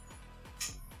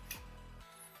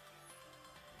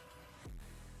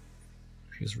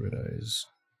 She has red eyes.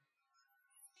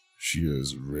 She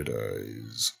has red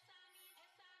eyes.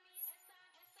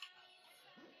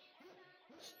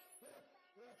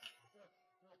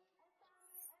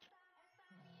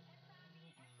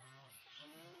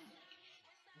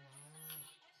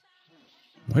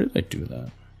 Why did I do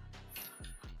that?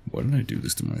 Why did I do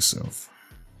this to myself?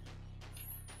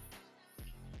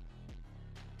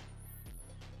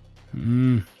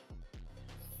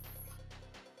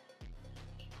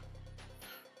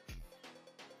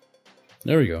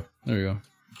 There we go. There we go.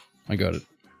 I got it.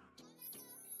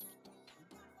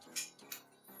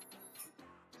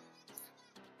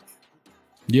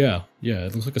 Yeah,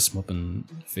 it looks like a smuppin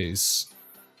face,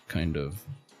 kind of.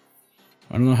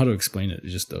 I don't know how to explain it, it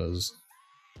just does.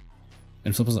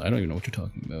 And sometimes I don't even know what you're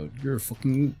talking about. You're a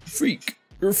fucking freak.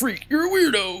 You're a freak. You're a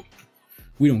weirdo.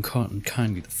 We don't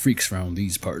kindly the freaks around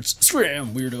these parts.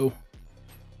 Scram, weirdo.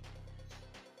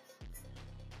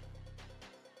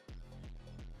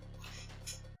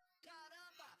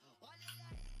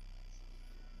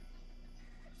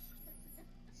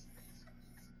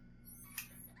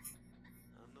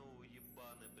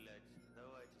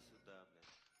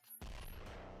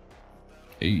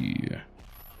 Hey.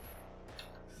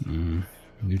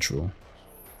 Neutral.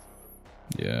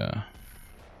 Yeah.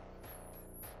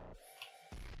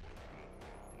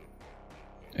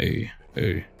 Hey,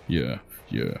 hey, yeah,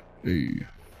 yeah, hey.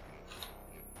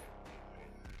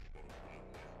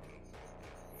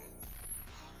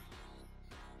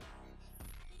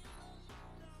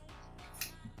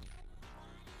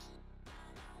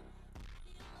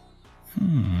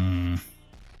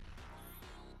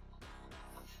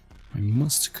 I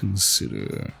must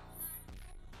consider.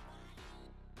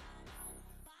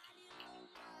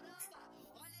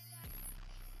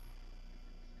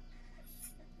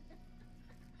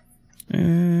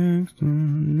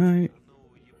 Night.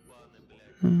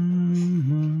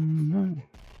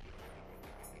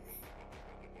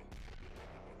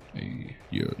 Hey,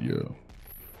 yeah, yeah.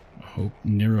 I hope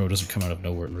Nero doesn't come out of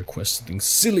nowhere and request something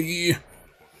silly.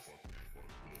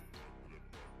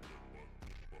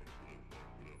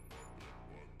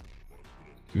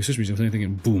 You switch me to something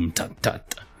thinking boom tat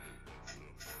tat.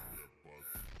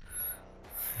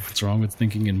 What's wrong with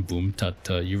thinking in boom tat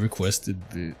tat? You requested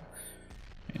the.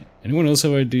 Anyone else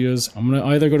have ideas? I'm gonna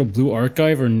either go to Blue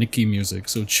Archive or Nikki Music,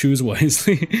 so choose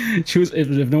wisely. Choose if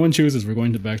no one chooses, we're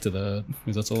going back to that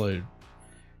because that's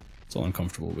all I'm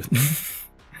comfortable with.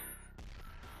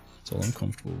 That's all I'm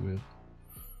comfortable with.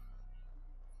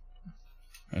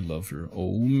 I love her.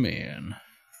 Oh man.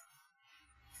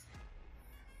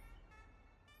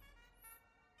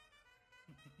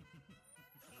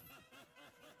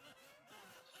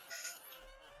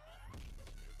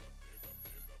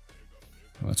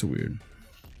 Oh, that's a weird.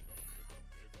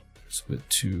 It's a bit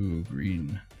too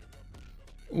green.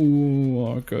 Ooh,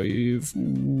 archive.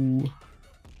 Ooh.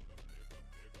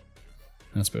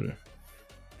 That's better.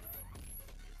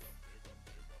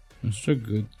 It's a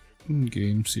good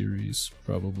game series,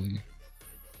 probably.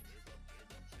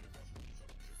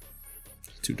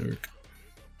 Too dark.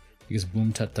 I guess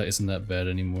Boom Tata isn't that bad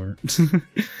anymore.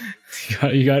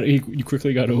 You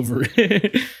quickly got over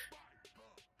it.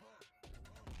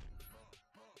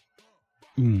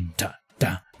 Boom ta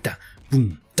da da,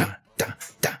 boom da da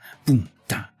da, boom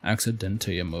da.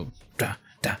 Accidentamo da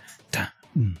da da,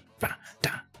 ba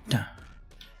da da.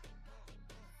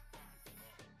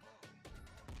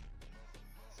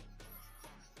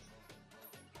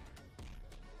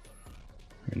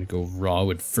 We're gonna go raw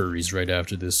with furries right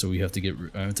after this, so we have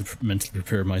to I have to mentally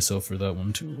prepare myself for that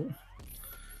one too.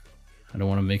 I don't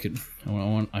want to make it. I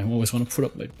always want to put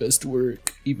up my best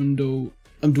work, even though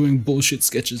I'm doing bullshit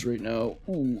sketches right now.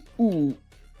 Ooh, ooh.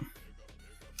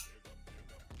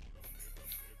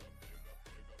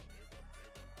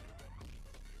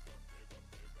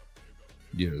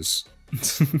 Yes.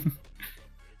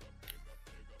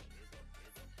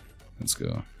 Let's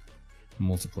go.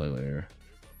 Multiply layer.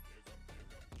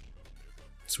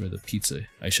 That's where the pizza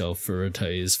I shall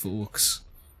furitize, folks.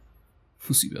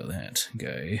 We'll see about that,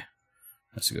 guy.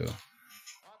 Let's go.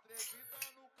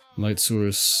 Light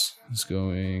source is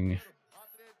going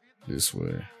this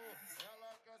way.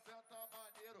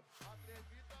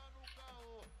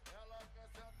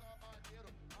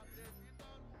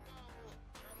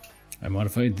 I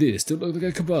modified this to look like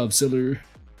a kebab seller.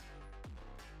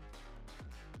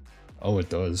 Oh, it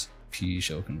does. P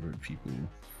shall convert people.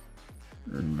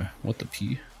 What the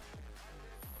P?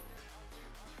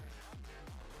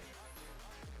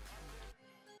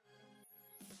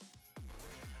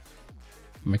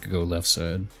 Make it go left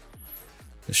side.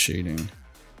 The shading.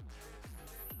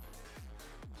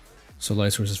 So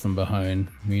light source is from behind,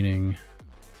 meaning.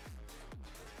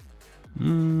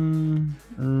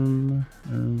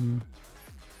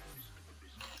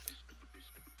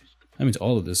 That means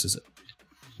all of this is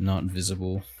not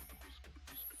visible.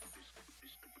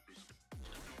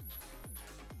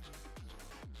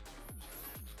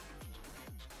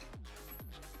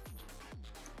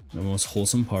 The most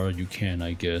wholesome part you can,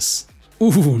 I guess.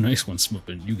 Ooh, nice one,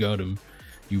 Smuppin. You got him.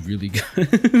 You really got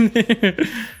him.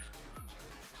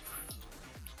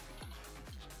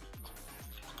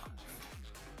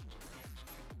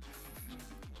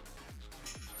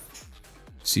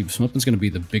 See, Smuppin's gonna be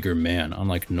the bigger man,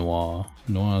 unlike Noir.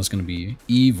 Noir is gonna be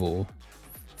evil.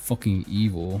 Fucking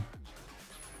evil.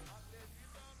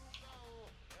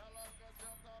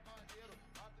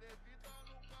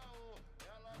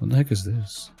 What the heck is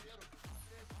this?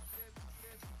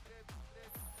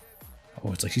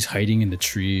 Oh, it's like he's hiding in the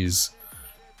trees.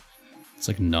 It's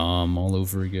like Nom all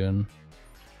over again.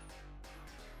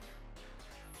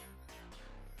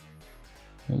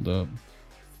 Hold up.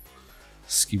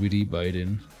 Skibidi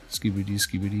Biden. Skibidi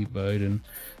Skibidi Biden.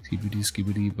 Skibidi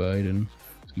Skibidi Biden.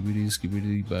 Skibidi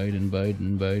Skibidi Biden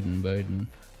Biden Biden Biden.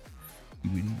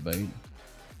 Skibidi Biden.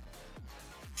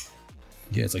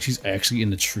 Yeah, it's like she's actually in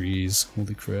the trees.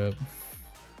 Holy crap.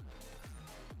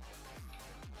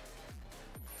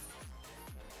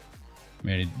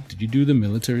 Man, did you do the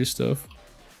military stuff?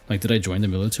 Like, did I join the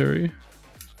military?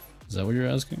 Is that what you're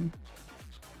asking?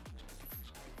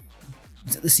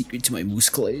 Is that the secret to my moose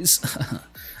clays?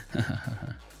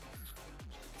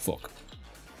 Fuck.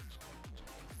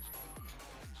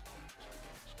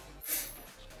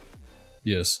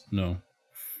 Yes, no.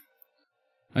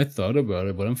 I thought about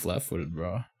it, but I'm flat-footed,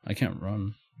 bro. I can't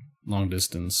run long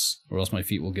distance, or else my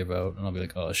feet will give out, and I'll be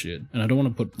like, oh shit. And I don't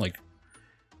want to put, like...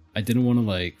 I didn't want to,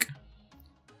 like...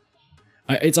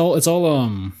 It's all, what's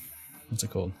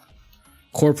it called?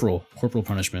 Corporal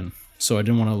punishment. So I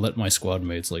didn't want to let my squad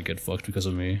mates, like, get fucked because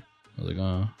of me. I was like,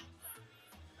 oh...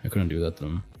 I couldn't do that to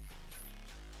them.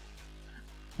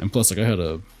 And plus,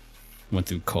 like, went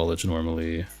through college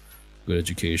normally, good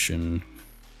education,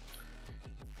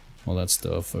 all that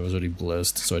stuff. I was already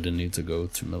blessed, so I didn't need to go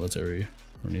to military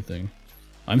or anything.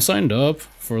 I'm signed up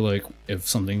for, like, if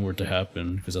something were to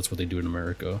happen, because that's what they do in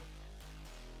America.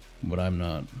 But I'm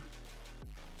not.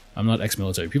 I'm not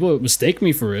ex-military. People mistake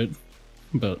me for it,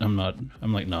 but I'm not.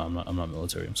 I'm like, no, I'm not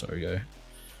military. I'm sorry, guy.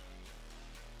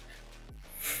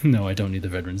 No, I don't need the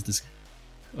veterans.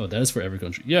 Oh, that is for every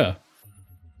country. Yeah.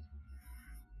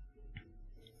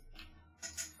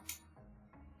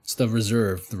 It's the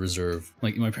reserve.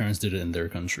 Like, my parents did it in their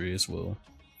country as well.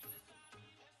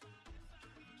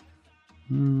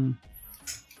 Oh,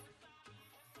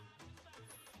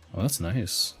 that's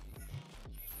nice.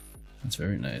 That's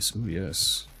very nice. Oh,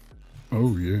 yes.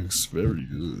 Oh, yes. Very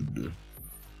good.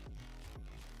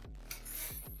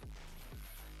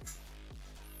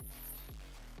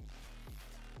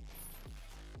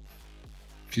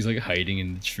 She's like hiding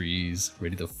in the trees,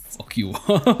 ready to fuck you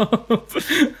up.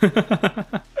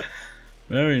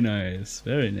 Very nice,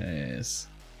 very nice.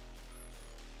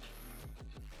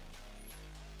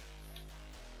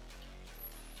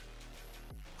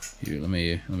 Here, let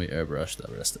me airbrush the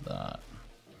rest of that.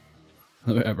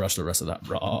 Let me airbrush the rest of that,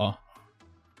 brah.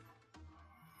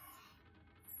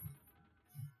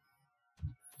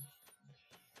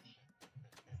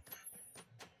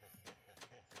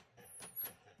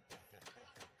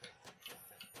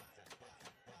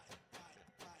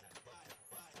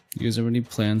 You guys have any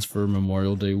plans for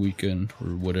Memorial Day weekend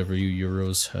or whatever you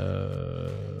Euros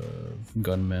have?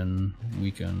 Gunmen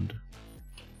weekend.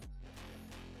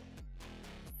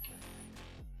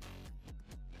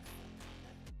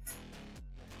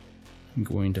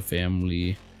 Going to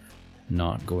family,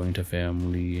 not going to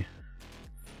family,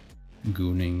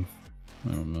 gooning.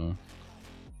 I don't know.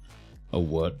 A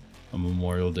what? A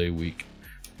Memorial Day week.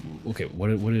 Okay, what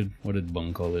did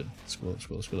Bung call it? Scroll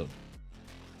up.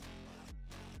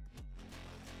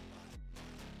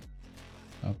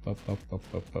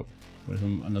 Up.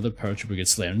 Another paratrooper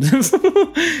gets slammed.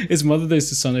 It's Mother's Day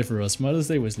to Sunday for us. Mother's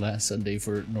Day was last Sunday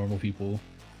for normal people.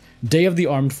 Day of the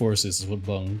Armed Forces is what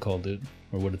Bung called it,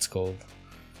 or what it's called.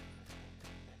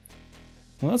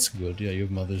 Well, that's good. Yeah, you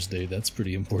have Mother's Day. That's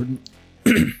pretty important.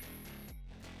 Is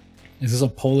this a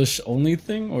Polish only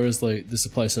thing, or is like this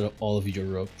applies to all of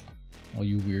Europe? All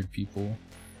you weird people.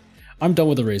 I'm done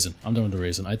with the raisin.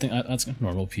 I think that's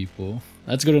normal people.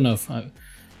 That's good enough.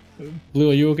 Blue,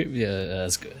 are you okay? Yeah,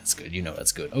 that's good. That's good. You know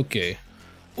that's good. Okay.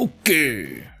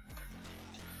 Okay.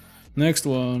 Next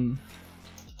one.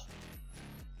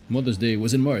 Mother's Day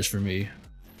was in March for me.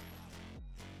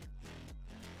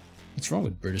 What's wrong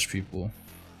with British people?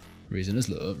 Raising is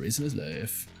love, raising is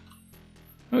life.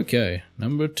 Okay,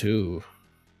 number 2.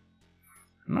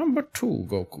 Number 2,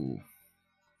 Goku.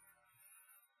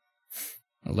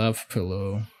 A lap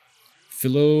pillow.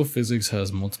 Philo physics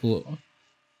has multiple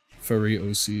furry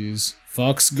OCs.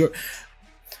 Fox girl.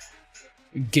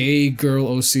 Gay girl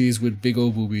OCs with big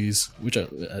old boobies, which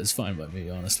is fine by me,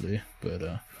 honestly.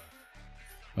 But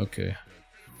okay.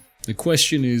 The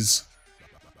question is,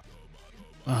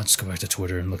 I'll just go back to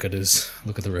Twitter and look at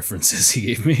the references he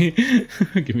gave me.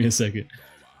 Give me a second.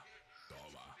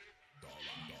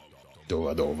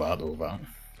 Dova.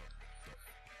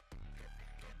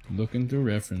 Looking through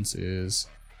references.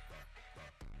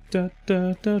 Nah,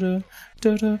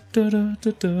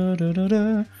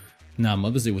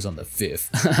 Mother's Day was on the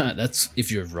 5th. That's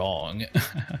if you're wrong.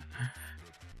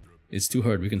 It's too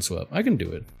hard, we can swap. I can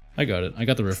do it. I got it. I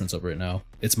got the reference up right now.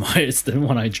 It's the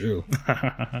one I drew.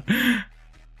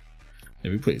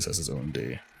 Every place has its own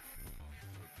day.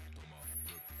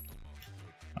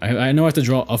 I know I have to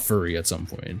draw a furry at some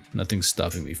point. Nothing's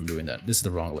stopping me from doing that. This is the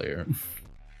wrong layer.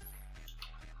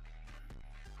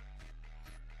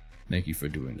 Thank you for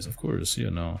doing this, of course. Yeah,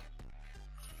 no.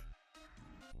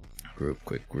 Group,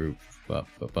 quick group. Up.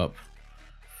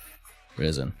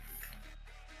 Resin.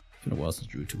 It's been a while since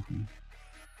I drew to who.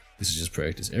 This is just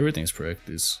practice. Everything's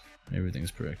practice.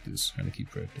 Everything's practice. Trying to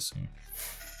keep practicing.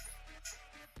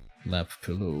 Lap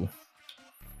pillow.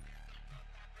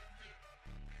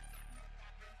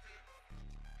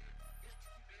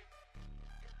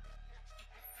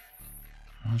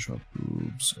 I wanna draw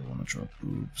boobs. I wanna draw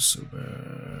boobs so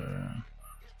bad.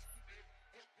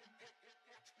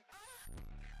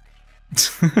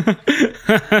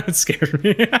 It scared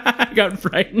me. I got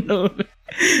frightened of it.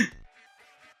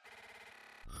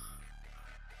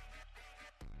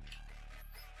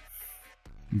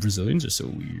 Brazilians are so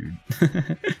weird.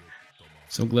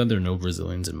 So glad there are no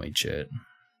Brazilians in my chat.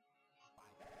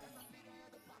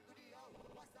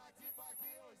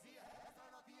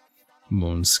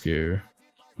 Moan scare.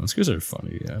 Moan scares are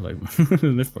funny. I like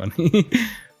them. They're funny.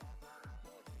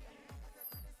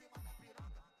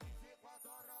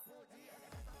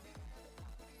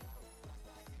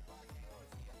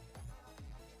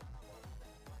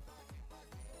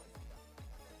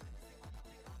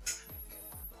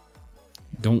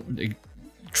 Don't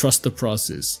trust the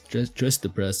process. Trust the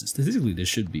process. Statistically, there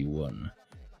should be one.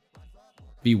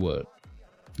 Be what?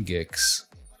 Gex.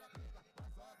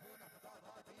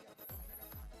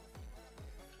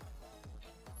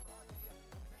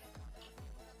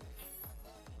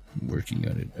 I'm working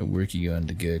on it. I'm working on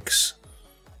the Gex.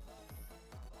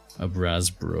 A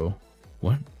Brasbro.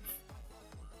 What?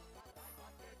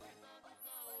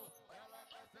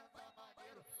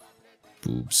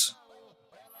 Boobs.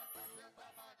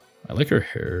 I like her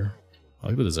hair. I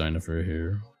like the design of her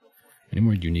hair. Any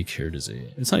more unique hair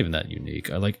design? It's not even that unique.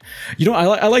 I like, you know,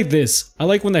 I like this. I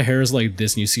like when the hair is like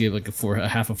this and you see like a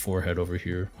half a forehead over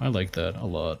here. I like that a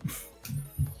lot.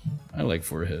 I like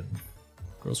forehead.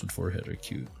 Girls with forehead are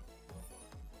cute.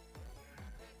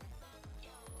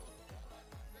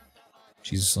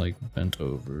 She's like bent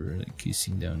over, like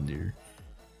kissing down there.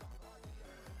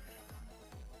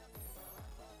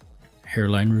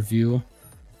 Hairline reveal.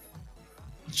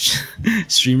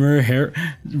 Streamer hair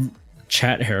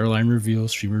chat hairline reveal.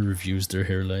 Streamer reviews their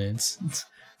hairlines.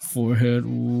 Forehead.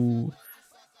 Ooh.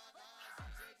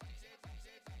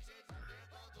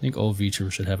 I think all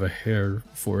VTubers should have a hair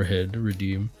forehead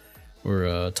redeem or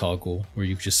a toggle where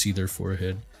you can just see their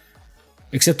forehead.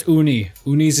 Except Uni.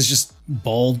 Uni's is just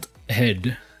bald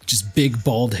head, just big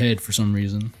bald head for some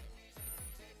reason.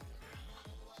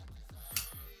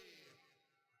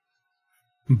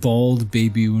 Bald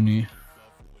baby Uni.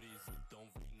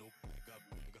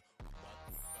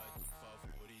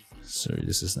 Sorry,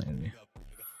 this is not gonna be.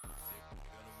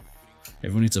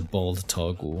 Everyone needs a bald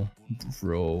toggle,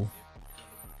 bro.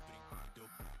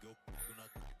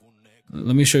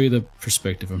 Let me show you the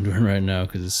perspective I'm doing right now,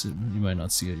 because you might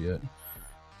not see it yet.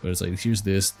 But it's like, here's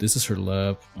this. This is her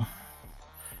lap.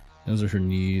 Those are her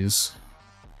knees.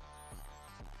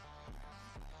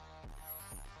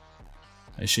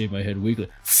 I shave my head weekly.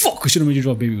 Fuck! I should have made you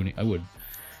draw baby Uni. I would.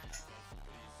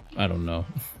 I don't know.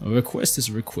 A request is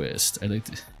a request. I like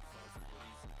to.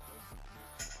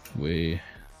 Wait,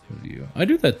 video. I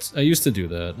do that. I used to do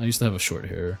that. I used to have a short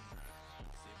hair.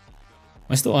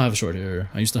 I still have short hair.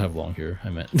 I used to have long hair. I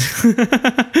meant.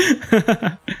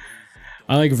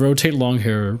 I like rotate long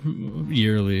hair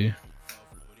yearly.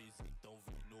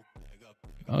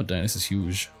 Oh dang, this is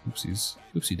huge. Oopsies.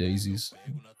 Oopsie daisies.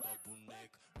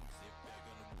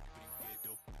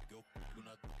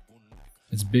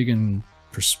 It's big in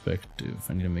perspective.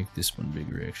 I need to make this one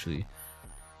bigger actually.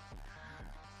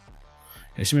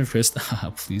 I should request.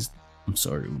 Please. I'm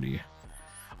sorry, Udi.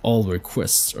 All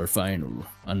requests are final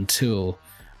until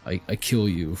I kill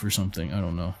you for something. I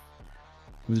don't know.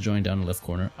 With drawing down the left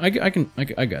corner. I got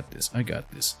this. I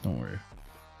got this. Don't worry.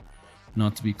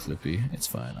 Not to be clippy. It's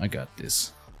fine. I got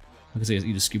this. I can say it's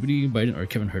either Skibidi, Biden, or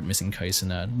Kevin Hart missing Kais in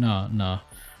that. Nah.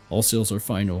 All sales are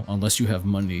final unless you have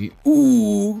money.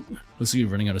 Ooh! Looks like you're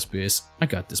running out of space. I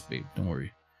got this, babe. Don't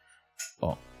worry.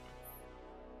 Oh.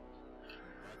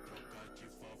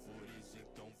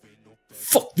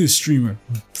 Fuck this streamer.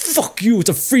 Fuck you. It's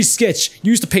a free sketch.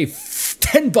 You used to pay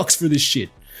 $10 for this shit.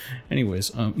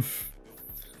 Anyways,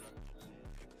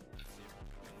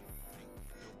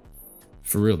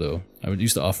 for real though, I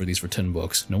used to offer these for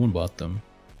 $10. No one bought them.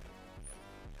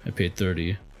 I paid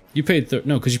 30. You paid 30.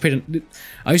 No, because you paid.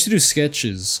 I used to do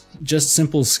sketches, just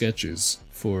simple sketches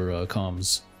for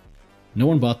comms. No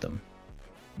one bought them.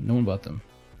 No one bought them.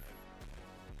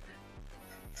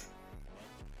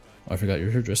 Oh, I forgot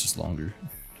your hairdress is longer.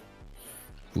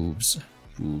 Boobs.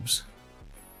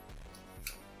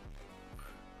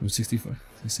 65,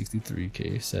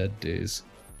 63k. Sad days.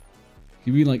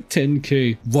 You mean like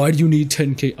 10k? Why do you need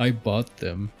 10k? I bought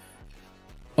them.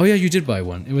 Oh yeah, you did buy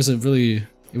one. It was a really,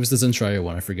 it was the Zentraya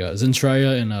one. I forgot.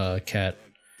 Zentraya and Cat.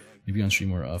 Maybe on stream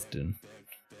more often.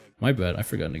 My bad. I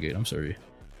forgot Negate. I'm sorry.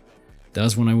 That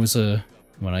was when I was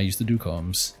when I used to do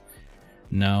comms.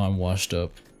 Now I'm washed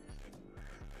up.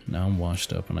 Now I'm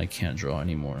washed up and I can't draw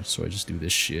anymore. So I just do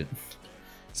this shit.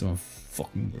 So I'm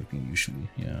fucking working usually.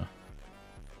 Yeah.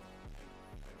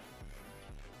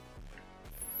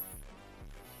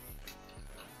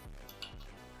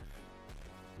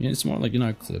 Yeah, it's more like you're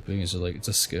not clipping, it's just like it's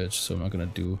a sketch, so I'm not gonna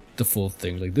do the full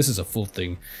thing. Like this is a full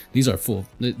thing. These are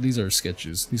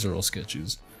sketches. These are all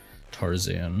sketches.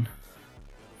 Tarzan.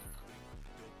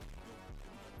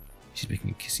 She's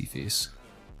making a kissy face.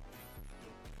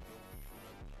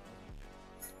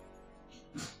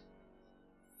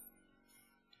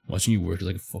 Watching you work is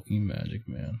like fucking magic,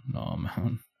 man. Nah,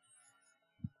 man.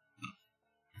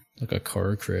 Like a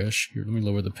car crash. Here, let me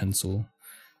lower the pencil.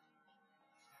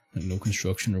 Like no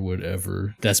construction or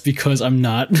whatever. That's because I'm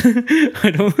not.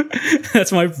 I don't.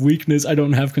 That's my weakness. I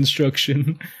don't have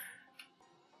construction.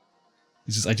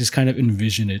 It's just I just kind of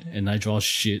envision it and I draw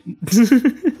shit.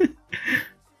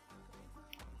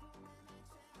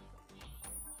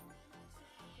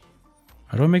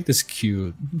 How do I make this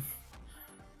cute?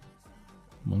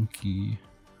 Monkey.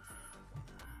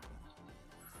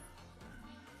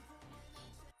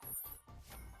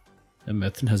 That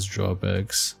method has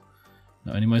drawbacks.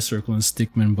 Now, any of my circle and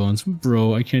stickman bones,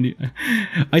 bro. I can't.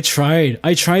 I tried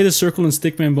the circle and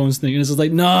stickman bones thing, and it's just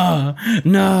like, nah,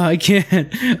 I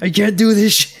can't do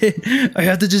this shit. I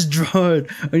have to just draw it.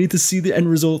 I need to see the end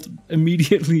result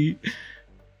immediately.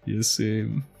 Yeah,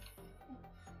 same.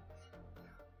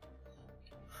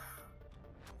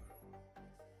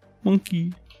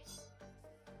 Monkey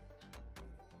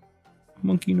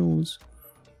nose.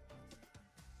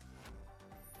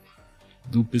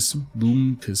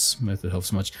 Lupus method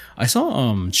helps much. I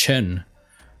saw Chen.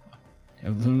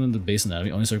 I've learned in the base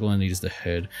anatomy. Only circle I need is the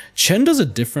head. Chen does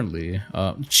it differently.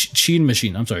 Qin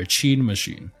machine. I'm sorry, Qin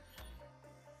machine.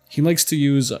 He likes to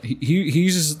use he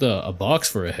uses a box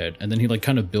for a head, and then he like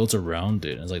kind of builds around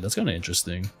it. And it's like that's kind of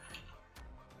interesting.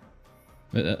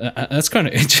 That's kind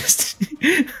of interesting.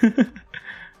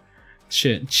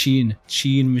 Shit, Qin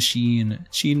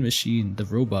machine, the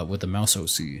robot with the mouse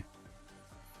OC.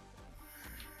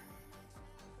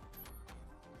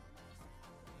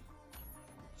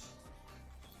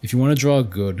 If you want to draw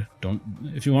good, don't.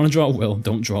 If you want to draw well,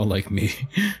 don't draw like me.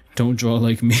 Don't draw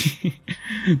like me.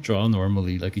 Draw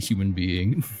normally, like a human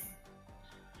being.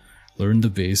 Learn the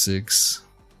basics.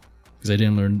 Because I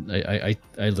didn't learn.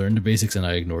 I learned the basics and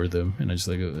I ignored them, and I just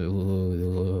like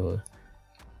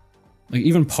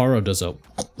even Paro does a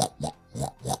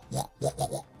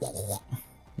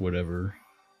whatever,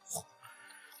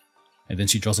 and then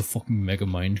she draws a fucking mega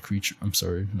mind creature. I'm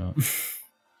sorry, no.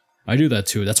 I do that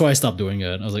too. That's why I stopped doing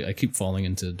it. I was like, I keep falling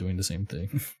into doing the same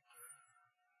thing.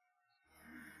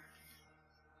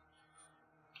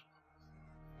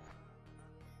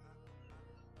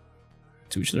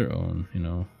 To each their own, you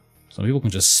know. Some people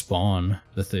can just spawn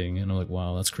the thing, and I'm like,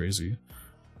 wow, that's crazy.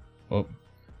 Oh,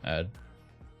 add.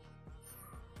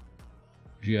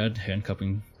 If you add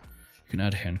handcuffing, you can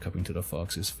add handcuffing to the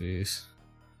fox's face.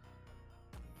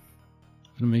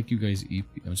 I'm gonna make you guys EP.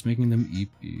 I'm just making them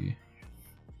EP.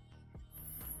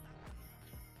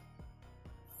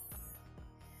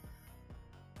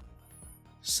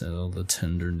 Settle the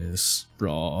tenderness,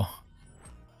 brah.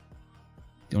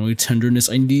 The only tenderness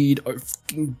I need are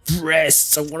fucking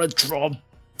breasts. I want to draw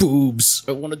boobs.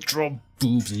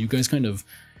 And you guys kind of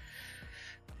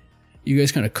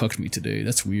cucked me today.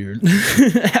 That's weird.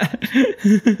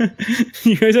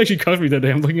 You guys actually cucked me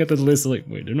today. I'm looking at the list like,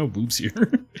 wait, there are no boobs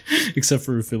here. Except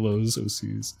for Philo's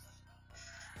OCs.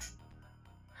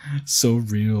 So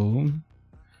real.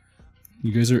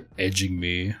 You guys are edging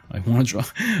me. I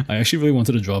actually really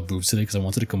wanted to draw boobs today because I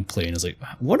wanted to complain. I was like,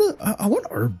 what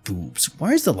are boobs?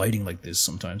 Why is the lighting like this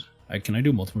sometimes? Can I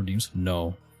do multiple redeems?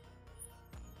 No.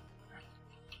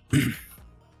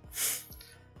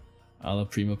 Alla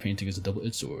Prima painting is a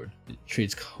double-edged sword. It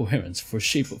trades coherence for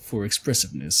shape for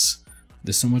expressiveness.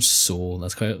 There's so much soul.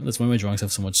 That's why my drawings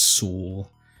have so much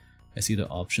soul. I see the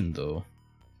option though.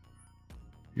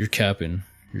 You're capping.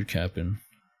 You're capping.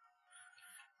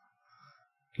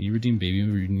 Can you redeem baby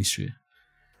or redeem straight?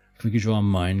 Can we draw a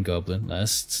mine goblin?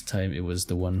 Last time it was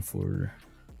the one for.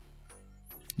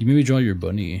 You made me draw your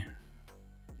bunny.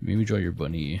 You made me draw your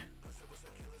bunny.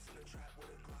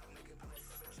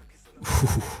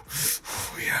 Ooh,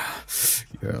 yeah.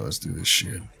 Yeah, let's do this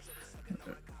shit.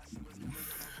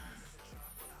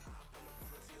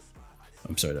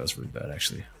 I'm sorry, that was really bad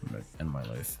actually. I'm gonna end my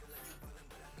life.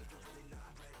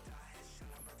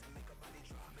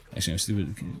 Actually, I'm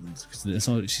stupid. It's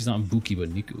not, she's not Buki, but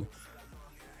Niku.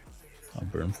 I'll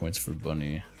burn points for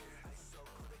Bunny.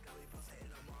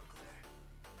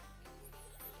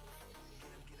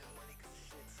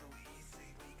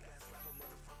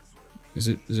 Is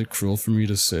it cruel for me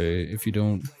to say if you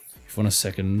want a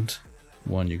second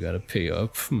one you gotta pay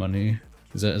up money?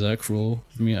 Is that cruel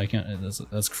for me? I can't.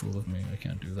 That's cruel of me. I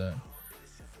can't do that.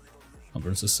 I'll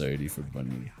burn society for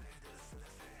Bunny.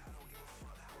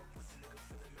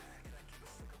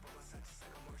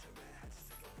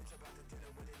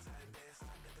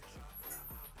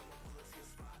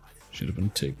 Should have been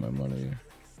take my money.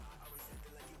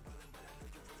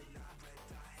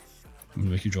 I'm gonna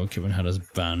make you draw Kevin Hadda's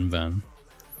Van.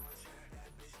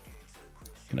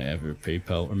 Can I have your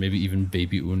PayPal or maybe even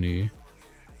Baby Uni?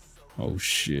 Oh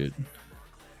shit.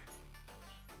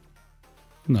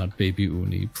 Not Baby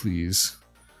Uni, please.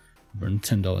 Burn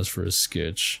 $10 for a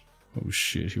sketch. Oh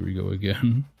shit, here we go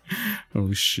again.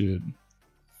 Holy shit.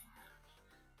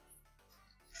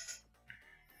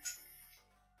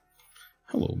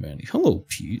 Hello, Manny. Hello,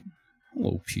 Pete.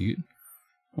 Hello, Pete.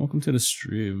 Welcome to the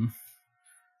stream.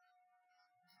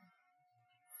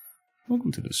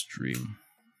 Welcome to the stream.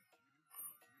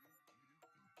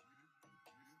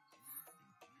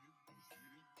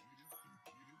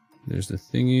 There's the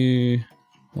thingy.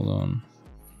 Hold on.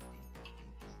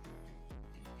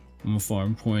 I'm gonna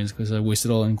farm points because I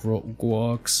wasted all in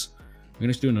guacs. I'm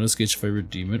gonna do another sketch if I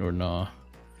redeem it or nah.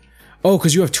 Oh,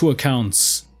 because you have 2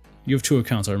 accounts. You have 2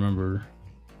 accounts, I remember.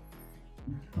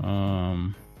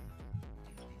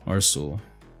 Arsenal.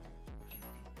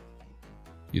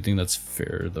 You think that's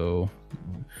fair though?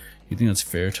 You think that's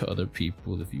fair to other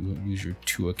people if you use your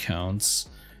 2 accounts?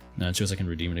 Nah, it's just I can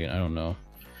redeem it again. I don't know.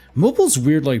 Mobile's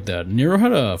weird like that. Nero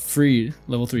had a free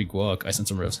level 3 guac. I sent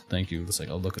some refs. Thank you. Looks like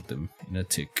I'll look at them in a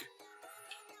tick.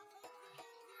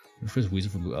 The first Weezer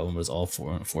for Blue album was all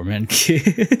 4-man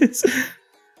kids.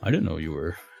 I didn't know you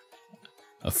were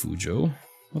a Fujo.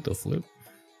 What the flip?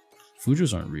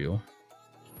 Fujos aren't real.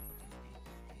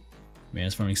 Man,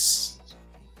 it's farming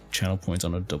channel points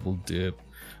on a double dip.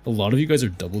 A lot of you guys are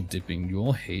double dipping. You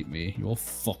all hate me. You all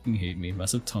fucking hate me.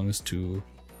 Massive tongues too.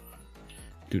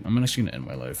 Dude, I'm actually gonna end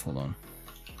my life. Hold on.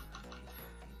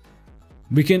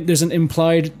 We can. There's an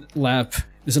implied lap.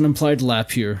 There's an implied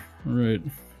lap here. All right.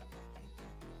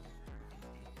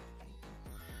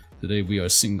 Today we are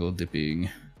single dipping.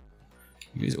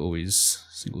 You guys always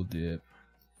single dip.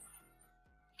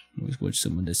 Always watch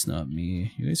someone that's not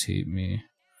me. You guys hate me.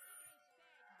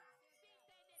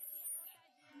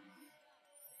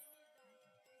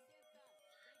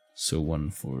 So 1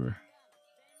 for.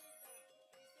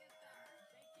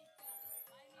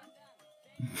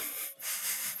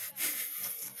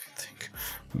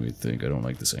 Let me think. I don't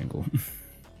like this angle. You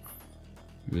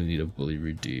really need a bully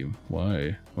redeem.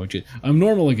 Why? Okay, I'm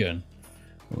normal again.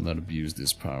 I will not abuse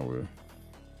this power.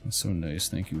 That's so nice.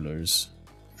 Thank you, Lars.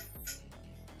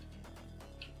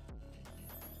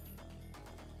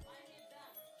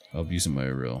 I'll abuse my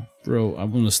IRL. Bro,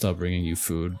 I'm gonna stop bringing you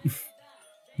food.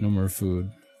 No more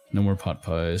food. No more pot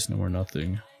pies. No more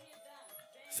nothing.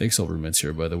 Fake silver mitts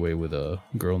here, by the way, with a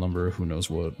girl number who knows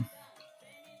what.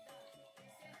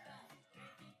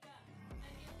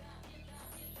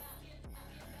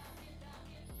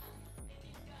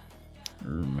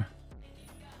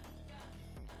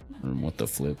 What the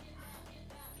flip?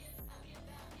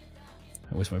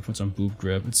 I waste my points on boob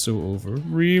grab. It's so over.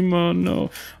 Rima,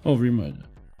 no. Oh, Rima.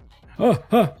 Oh,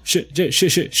 ah, shit, shit,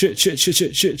 shit, shit, shit, shit, shit,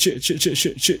 shit, shit, shit, shit, shit,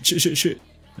 shit, shit, shit, shit, shit.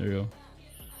 There you go.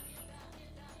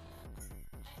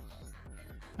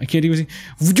 I can't even see.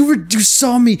 You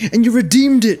saw me and you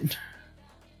redeemed it.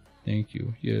 Thank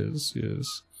you. Yes,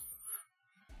 yes.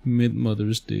 Mid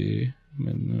Mother's Day.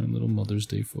 My little Mother's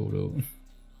Day photo.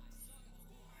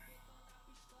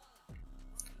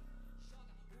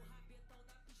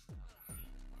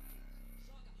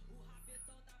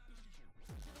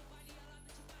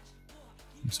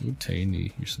 You're so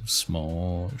tiny. You're so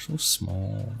small. You're so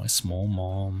small. My small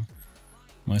mom.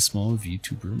 My small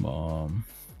VTuber mom.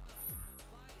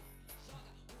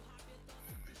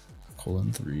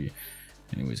 Colon 3.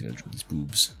 Anyways, gotta draw these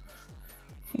boobs.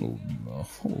 Hello, Rima.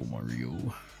 Hello,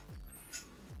 Mario.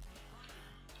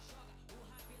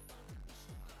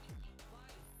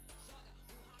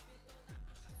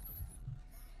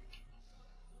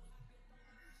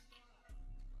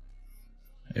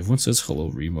 Everyone says hello,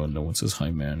 Rima. No one says hi,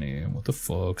 Manny. What the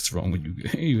fuck's wrong with you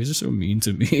guys? You guys are so mean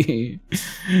to me.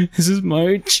 This is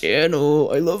my channel.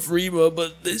 I love Rima,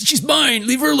 but she's mine.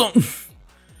 Leave her alone.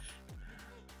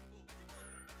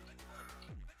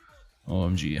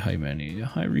 OMG. Hi, Manny.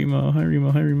 Hi, Rima. Hi,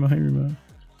 Rima. Hi, Rima. Hi, Rima.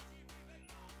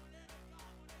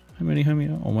 Hi, Manny. Hi,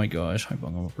 Mia. Oh my gosh. Hi,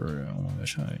 Bungover. Oh my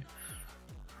gosh. Hi.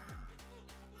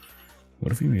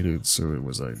 What if we made it so it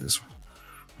was like this?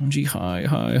 OMG, hi.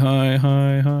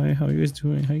 How are you guys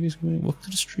doing? Welcome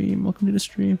to the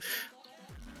stream.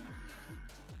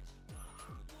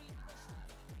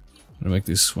 I'm gonna make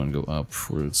this one go up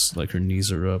where it's like her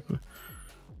knees are up.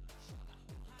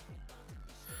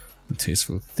 The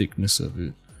tasteful thickness of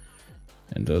it.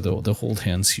 And the hold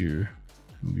hands here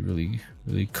will be really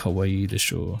kawaii to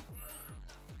show.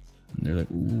 And they're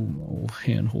like, ooh,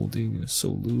 hand holding is so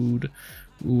lewd.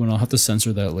 Ooh, and I'll have to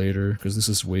censor that later because this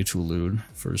is way too lewd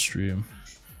for a stream.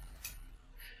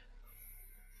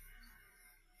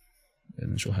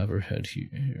 And then she'll have her head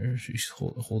here. She's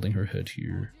holding her head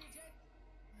here.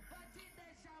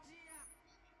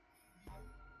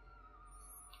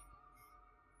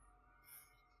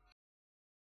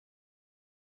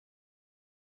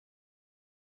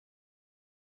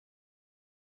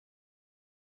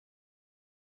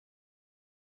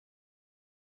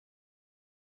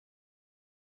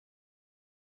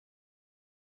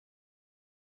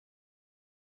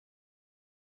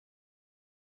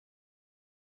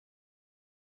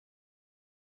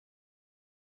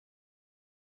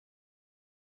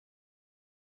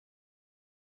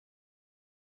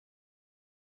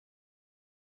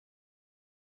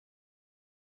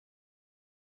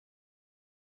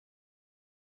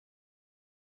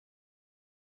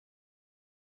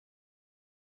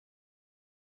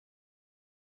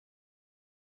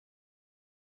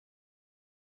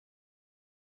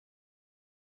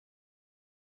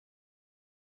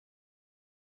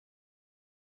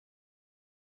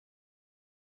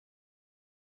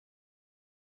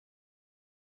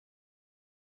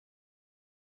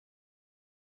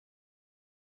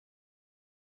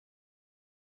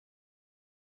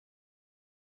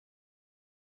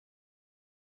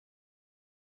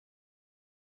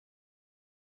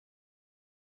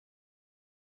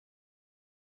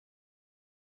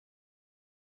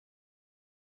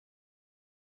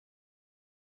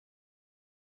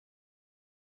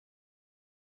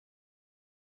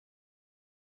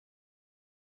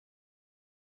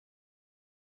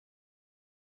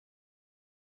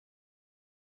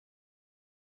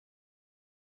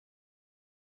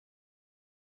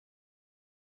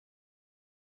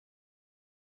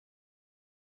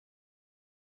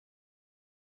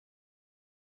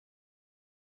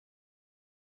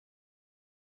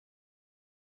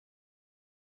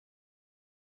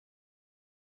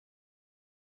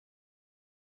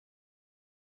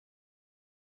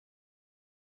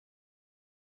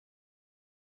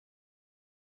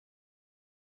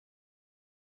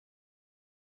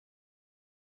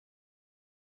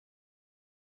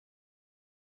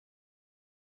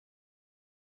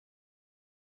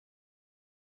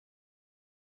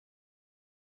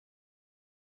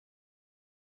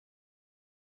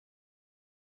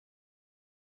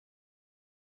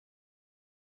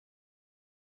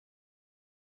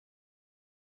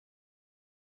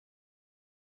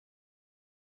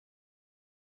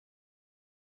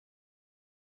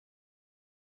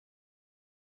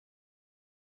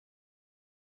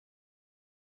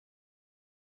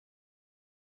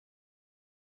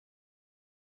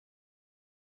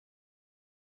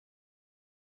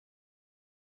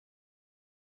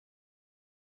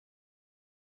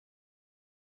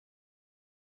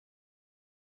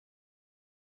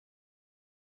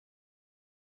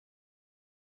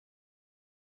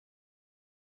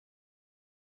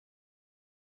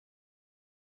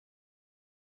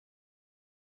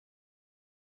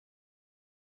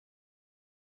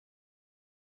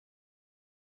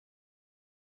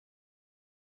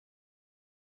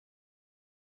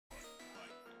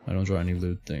 I don't draw any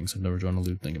lewd things. I've never drawn a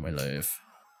lewd thing in my life.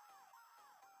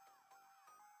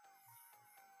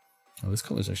 Oh, this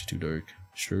color is actually too dark.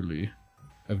 Surely.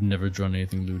 I've never drawn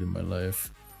anything lewd in my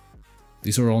life.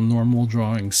 These are all normal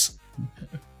drawings.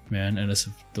 Man,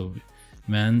 NSFW.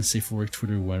 Man, safe for work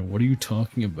Twitter went. What are you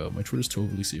talking about? My Twitter's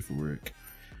totally safe for work.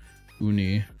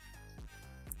 Uni.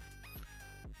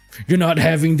 You're not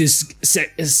having this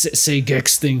say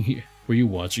Gex thing here. Were you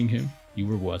watching him? You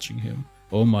were watching him.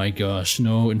 Oh my gosh,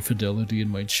 no infidelity in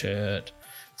my chat.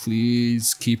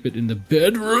 Please keep it in the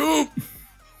bedroom.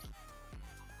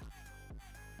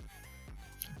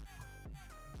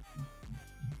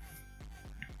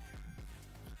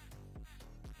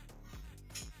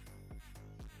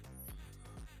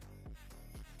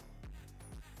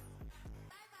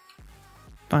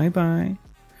 Bye bye.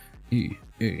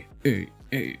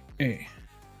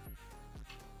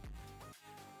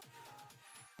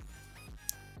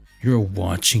 You're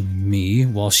watching me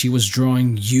while she was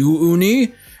drawing you,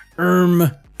 Uni?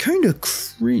 Kinda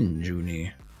cringe,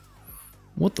 Uni.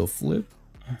 What the flip?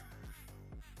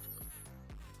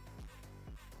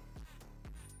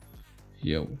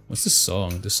 Yo, what's this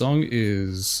song? The song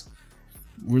is...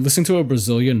 We're listening to a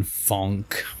Brazilian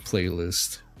funk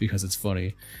playlist because it's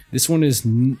funny. This one is...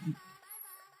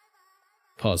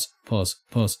 Pause, pause,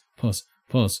 pause, pause,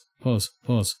 pause, pause,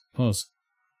 pause, pause.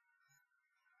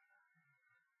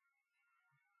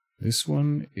 This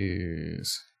one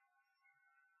is...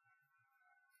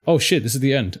 Oh shit, this is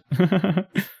the end.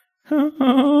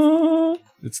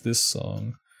 It's this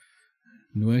song.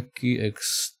 Nueki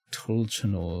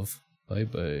Extolchanov. Bye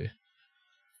bye.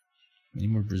 Any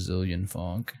more Brazilian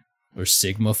funk? Or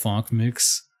Sigma funk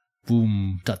mix?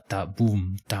 Boom, da da,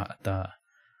 boom, da da.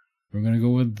 We're gonna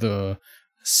go with the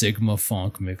Sigma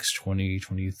funk mix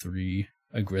 2023.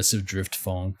 Aggressive drift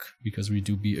funk. Because we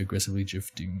do be aggressively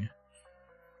drifting.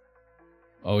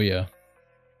 Oh yeah.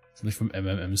 Something from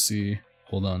MMMC.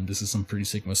 Hold on, this is some pretty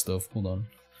Sigma stuff. Hold on.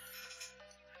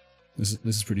 This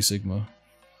is pretty Sigma.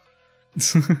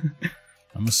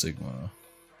 I'm a Sigma.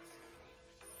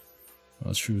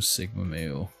 That's true, Sigma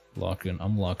male. Locked in.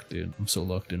 I'm locked in. I'm so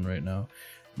locked in right now.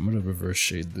 I'm gonna reverse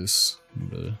shade this. I'm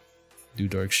gonna do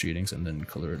dark shadings and then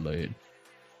color it light.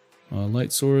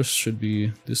 Light source should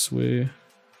be this way.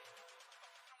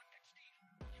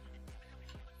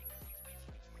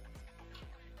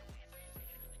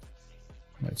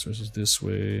 Light source is this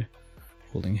way.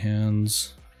 Holding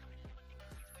hands.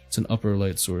 It's an upper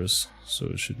light source, so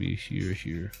it should be here,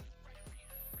 here.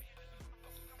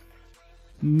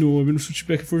 No, I'm gonna switch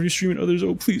back and forth. You're streaming others.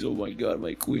 Oh, please. Oh my god,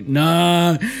 my queen.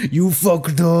 Nah, you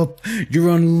fucked up. You're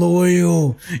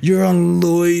unloyal. You're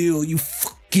unloyal. You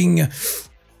fucking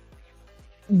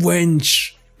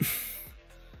wench.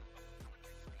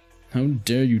 How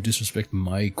dare you disrespect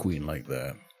my queen like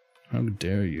that? How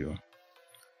dare you?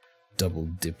 Double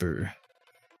dipper.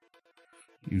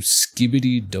 You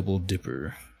skibbity double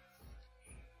dipper.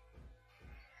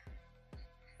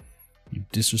 You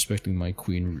disrespecting my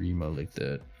queen Rima like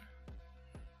that.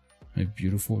 My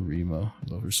beautiful Rima.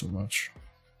 I love her so much.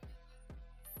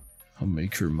 I'll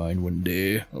make her mine one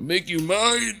day. I'll make you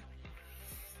mine!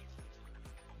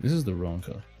 This is the wrong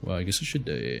color. Well, I guess I should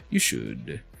die. You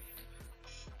should.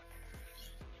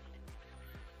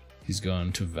 He's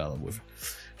gone to Valor with...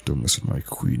 Don't mess with my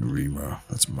queen Rima.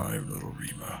 That's my little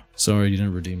Rima. Sorry, you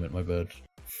didn't redeem it. My bad.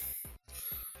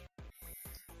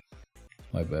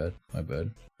 My bad. My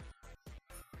bad.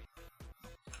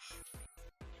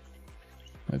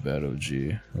 My bad,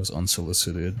 OG. I was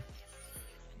unsolicited.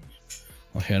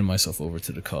 I'll hand myself over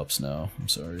to the cops now. I'm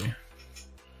sorry.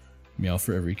 Meow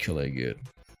for every kill I get.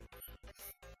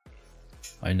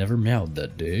 I never meowed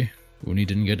that day. Uni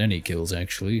didn't get any kills,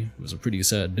 actually. It was a pretty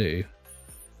sad day.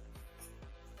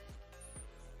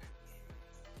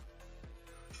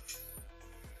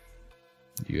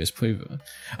 You guys play...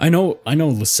 I know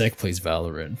Lasek plays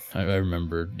Valorant. I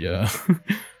remembered, yeah.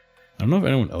 I don't know if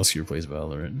anyone else here plays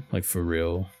Valorant. Like, for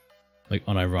real. Like,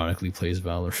 unironically plays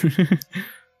Valorant.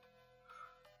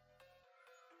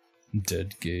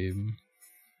 Dead game.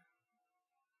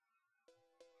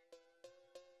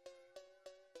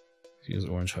 He has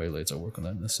orange highlights. I'll work on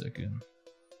that in a second.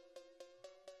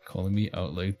 Calling me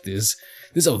out like this.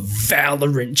 There's a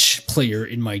Valorant player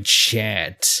in my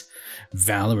chat.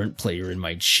 Valorant player in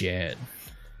my chat.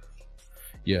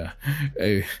 Yeah,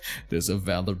 hey, there's a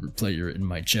Valorant player in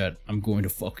my chat. I'm going to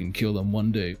fucking kill him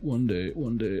one day. One day.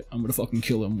 I'm gonna fucking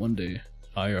kill him one day.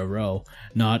 IRL,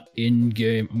 not in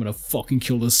game. I'm gonna fucking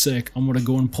kill the sec. I'm gonna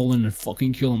go in Poland and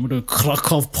fucking kill him. I'm gonna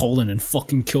Krakow, Poland and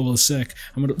fucking kill the sec.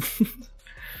 I'm gonna...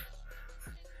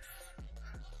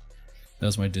 That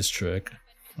was my diss track.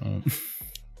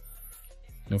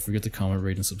 Don't forget to comment,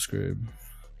 rate, and subscribe.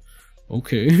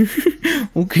 Okay.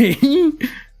 Okay.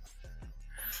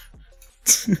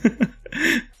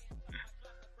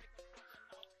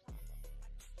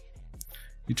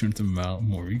 You turned to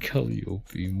Maury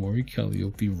Calliope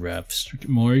rap stream.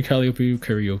 Maury Calliope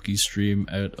karaoke stream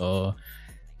at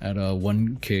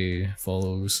 1K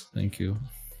follows. Thank you.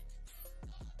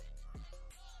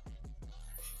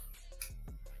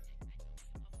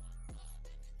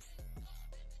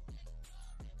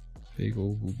 Big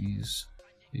old boobies.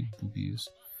 Big boobies.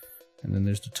 And then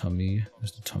there's the tummy.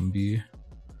 There's the tumby.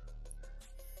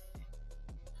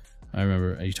 I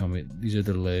remember you told me these are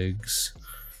the legs.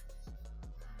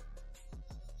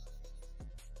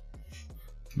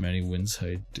 Manny wins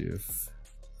high diff.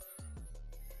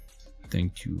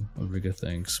 Thank you. Origa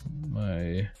thanks.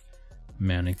 My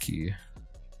Maniki.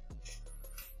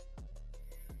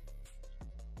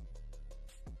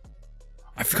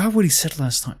 I forgot what he said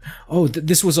last time. Oh,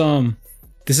 this was those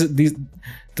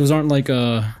aren't like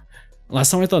Last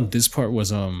time I thought this part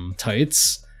was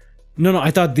tights. No,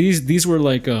 I thought these were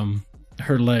like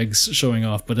her legs showing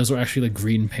off, but those were actually like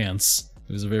green pants.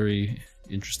 It was a very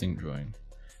interesting drawing.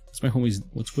 What's my homies?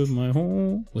 What's with my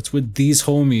home? What's with these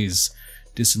homies?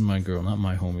 Dissing my girl, not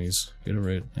my homies. Get it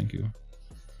right, thank you.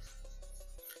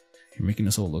 You're making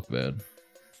us all look bad.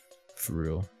 For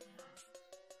real.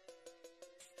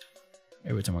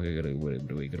 Every time I get away.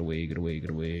 Every time I'm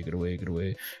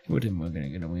gonna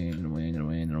get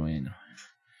away.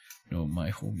 No,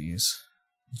 my homies.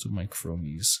 What's with my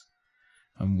chromies?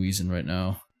 I'm wheezing right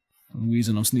now. I'm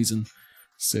wheezing, I'm sneezing.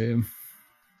 Same.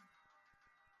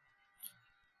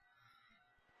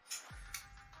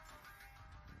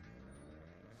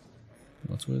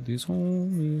 What's with these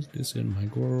homies? This is my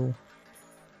girl.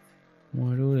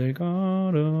 Why do they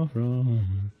gotta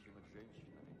run?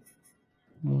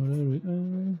 What do we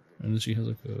And then she has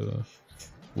like a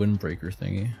windbreaker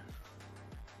thingy.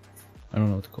 I don't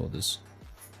know what to call this.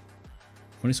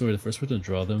 Funny story, the first person to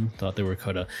draw them thought they were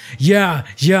cut out. Yeah,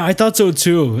 I thought so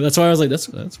too. That's why I was like, that's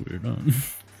weird. Huh?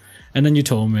 And then you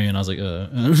told me and I was like,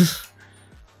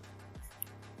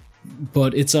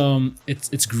 But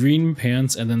it's green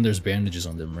pants and then there's bandages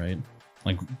on them, right?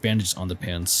 Like bandages on the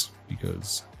pants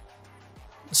because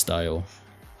style.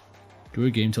 Do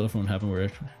a game telephone happen where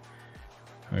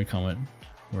I comment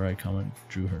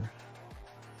drew her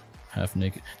half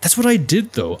naked. That's what I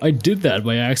did though. I did that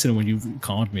by accident when you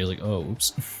commented me. I was like, oh,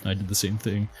 oops. I did the same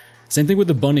thing. Same thing with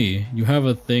the bunny. You have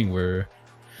a thing where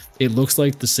it looks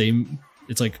like the same.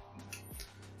 It's like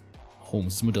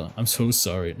Holmes. I'm so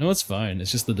sorry. No, it's fine.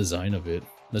 It's just the design of it.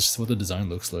 That's just what the design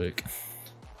looks like.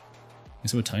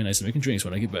 It's so tiny. Nice. I'm making drinks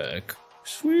when I get back.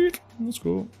 Sweet. Let's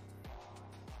go.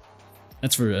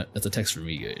 That's a text for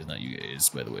me, guys, not you guys,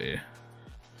 by the way.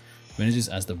 Bandages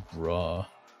as the bra.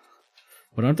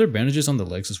 But aren't there bandages on the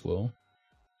legs as well?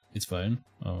 It's fine.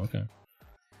 Oh, okay.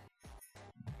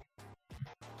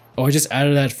 Oh, I just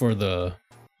added that for the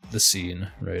scene,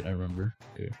 right? I remember.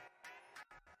 Okay.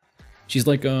 She's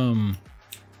like the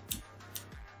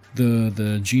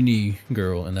genie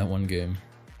girl in that one game.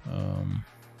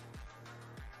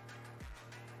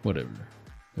 Whatever.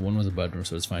 The one was a bedroom,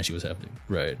 so it's fine. She was happy.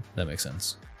 Right. That makes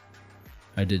sense.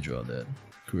 I did draw that.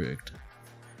 Correct.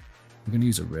 I'm gonna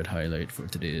use a red highlight for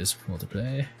today's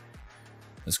multiply.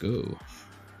 Let's go.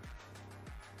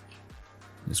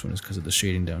 This one is because of the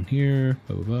shading down here.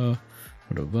 Blah blah blah.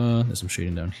 Blah blah blah. There's some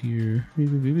shading down here.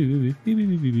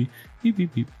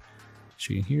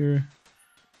 Shading here.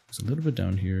 There's a little bit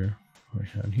down here.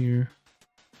 Right down here.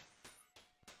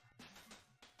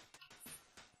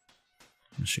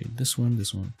 I'm gonna shade this one.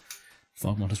 This one.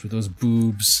 Funk montage with those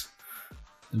boobs.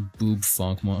 The boob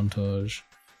funk montage.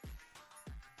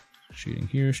 Shading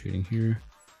here, shading here.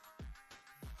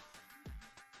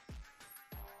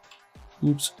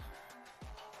 Oops.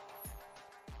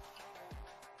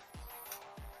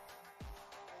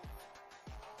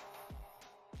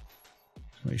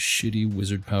 My shitty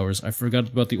wizard powers. I forgot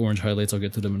about the orange highlights. I'll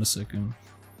get to them in a second.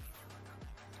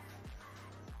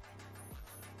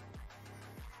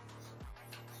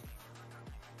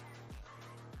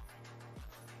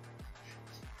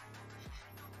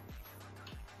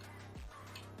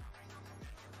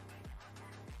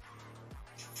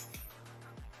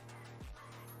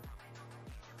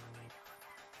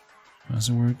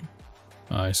 Doesn't work.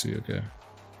 Oh, I see, okay.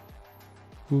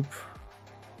 Oop.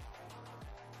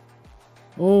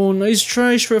 Oh, nice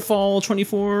try, Shrefall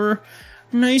 24.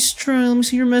 Nice try, let me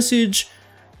see your message.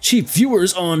 Cheap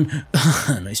viewers on.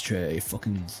 Nice try,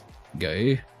 fucking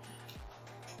guy.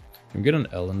 Can we get an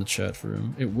L in the chat for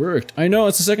him? It worked. I know,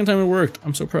 it's the second time it worked.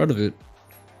 I'm so proud of it.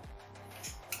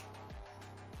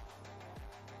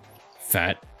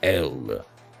 Fat L.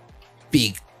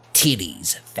 Big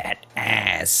titties, fat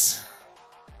ass.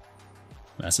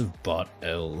 Massive bot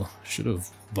L. Should have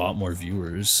bought more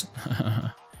viewers.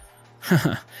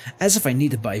 As if I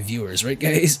need to buy viewers, right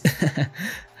guys?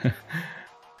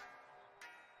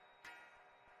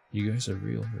 You guys are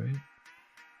real, right?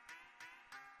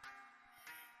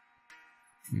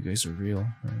 You guys are real,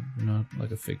 right? You're not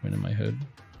like a figment in my head.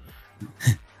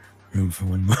 Room for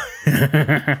one more.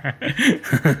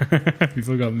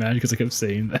 People got mad because I kept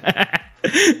saying that.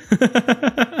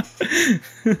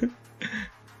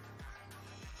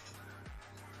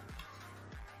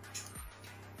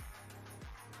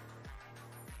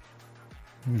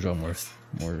 Draw more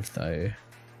thigh.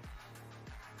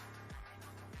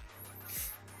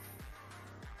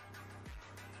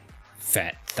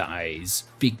 Fat thighs,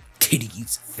 big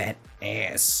titties, fat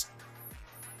ass.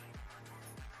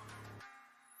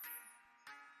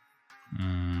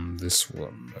 This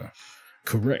one.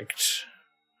 Correct.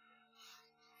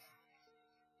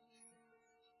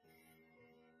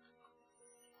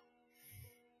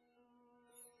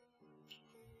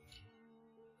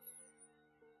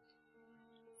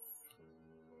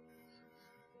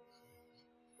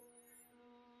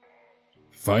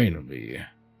 Finally.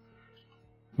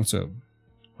 What's up?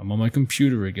 I'm on my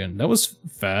computer again. That was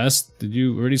fast. Did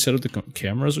you already set up the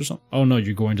cameras or something? Oh no,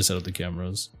 you're going to set up the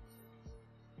cameras.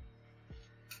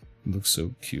 It looks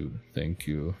so cute. Thank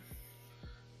you.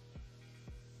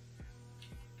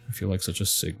 I feel like such a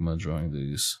Sigma drawing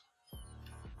these.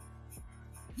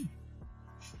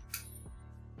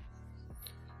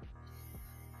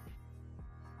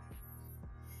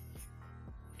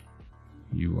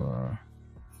 You are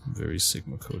very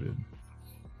Sigma coded.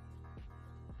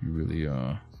 You really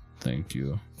are. Thank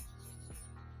you.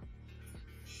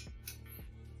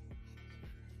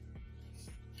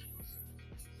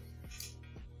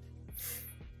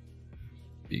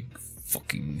 Big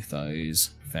fucking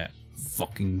thighs. Fat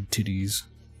fucking titties.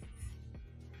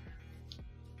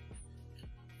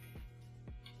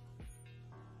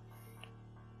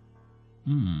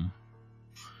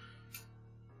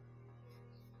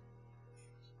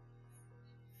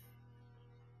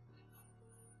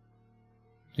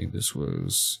 I think this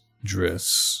was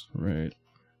dress, right?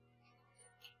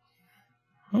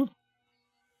 Huh?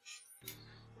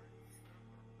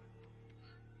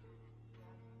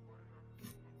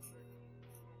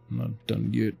 I'm not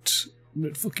done yet. I'm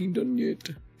not fucking done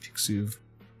yet. Pixiv.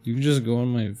 You can just go on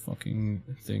my fucking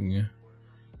thing.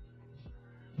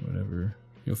 Whatever.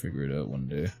 You'll figure it out one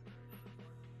day.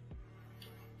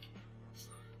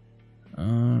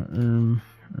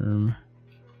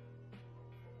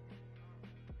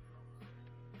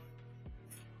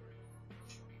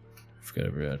 Forgot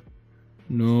every ad.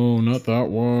 No, not that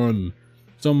one.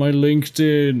 It's on my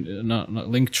LinkedIn. Not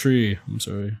Linktree. I'm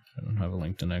sorry. I don't have a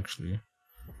LinkedIn actually.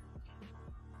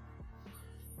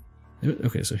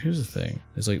 Okay, so here's the thing.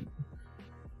 It's like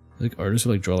artists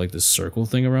who like draw like this circle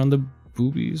thing around the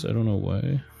boobies. I don't know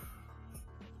why.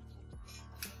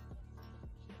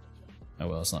 Oh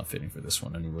well, it's not fitting for this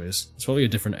one anyways. It's probably a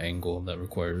different angle that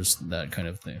requires that kind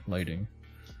of thing, lighting.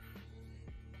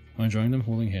 Am I drawing them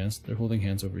holding hands? They're holding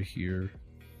hands over here.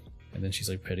 And then she's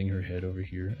like petting her head over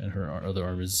here. And her other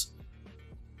arm is...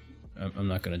 I'm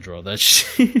not gonna draw that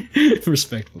shit.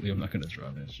 Respectfully, I'm not gonna draw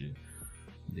that shit.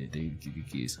 They give you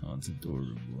keys. Oh, it's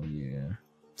adorable, yeah.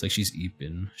 It's like she's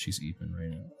eeping. She's eeping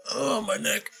right now. Oh, my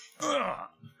neck! Ah.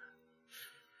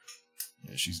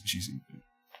 Yeah, she's eeping.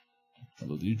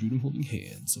 Although they drew them holding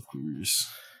hands, of course.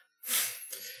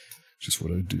 Just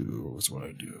what I do. It's what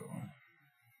I do.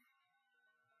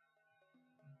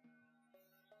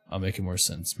 I'll make it more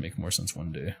sense. Make more sense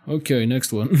one day. Okay,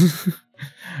 next one.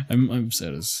 I'm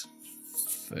satisfied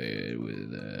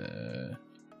with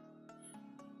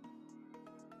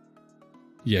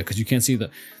yeah, because you can't see the.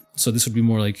 So this would be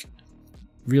more like.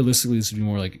 Realistically, this would be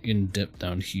more like in depth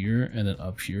down here and then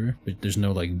up here, but there's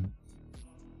no like.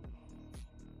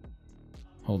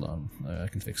 Hold on, I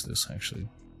can fix this actually.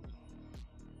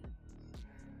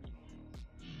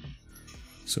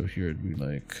 So here it'd be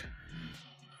like.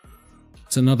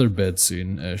 It's another bed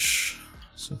scene-ish.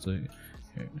 So it's like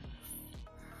here.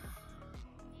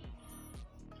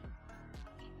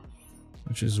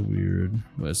 Which is weird,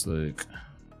 but it's like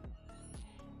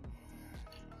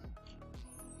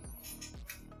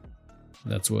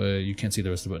that's why you can't see the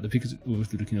rest of it. The Pikachu moved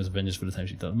through the kingdom's vengeance for the time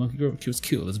she thought the monkey girl was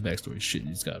killed. That's backstory shit.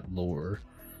 He's got lore.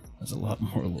 There's a lot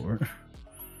more lore.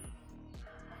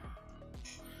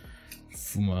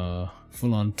 Fuma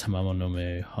full-on Tamamo no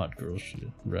Me hot girl shit,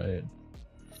 right?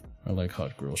 I like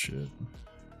hot girl shit.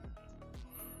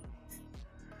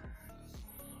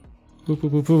 Boop,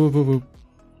 boop, boop, boop, boop, boop.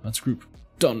 That's group.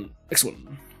 Done. Next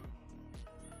one.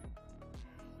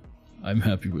 I'm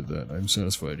happy with that. I'm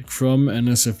satisfied. From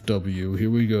NSFW. Here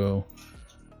we go.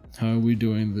 How are we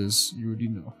doing this? You already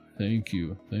know. Thank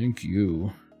you. Thank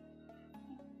you.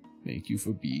 Thank you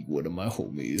for being one of my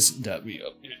homies. Dap me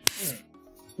up.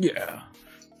 Yeah.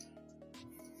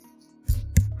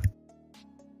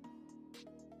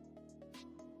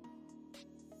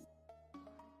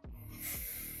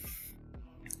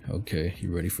 Okay,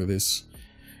 you ready for this?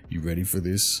 You ready for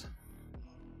this?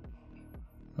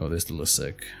 Oh, there's the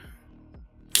Lasek.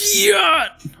 Yeah!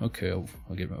 Okay,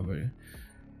 I'll get my ready.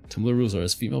 Tumblr rules are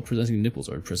as female presenting nipples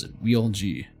are present. We all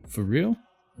G. For real?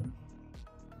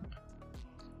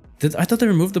 I thought they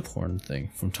removed the porn thing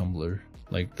from Tumblr.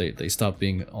 Like, they stopped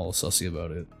being all sussy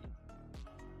about it.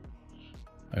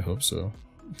 I hope so.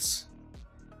 It's...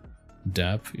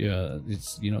 DAP? Yeah,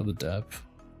 it's, you know, the DAP.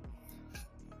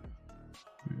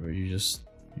 Where you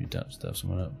dap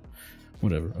someone up.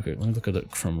 Whatever. Okay, let me look at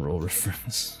that crumb roll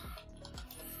reference.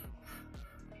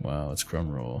 Wow, it's crumb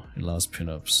roll. It allows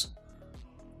pinups.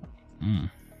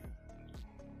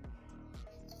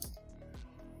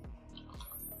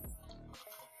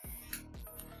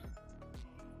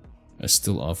 It's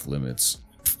still off limits.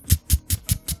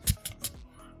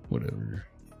 whatever.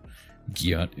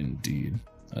 Gyat indeed.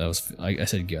 That was I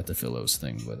said Gyat the Philosopher's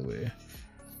thing, by the way.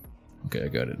 Okay, I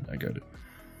got it. I got it.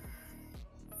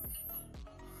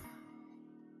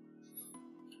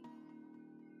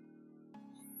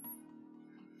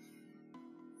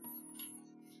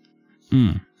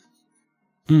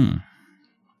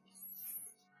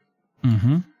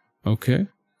 Okay.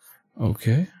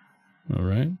 Okay. All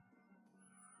right.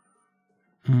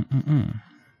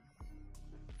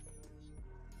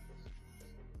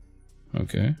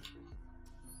 Okay.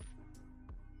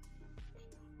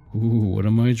 Ooh, what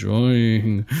am I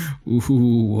drawing?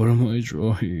 Ooh, what am I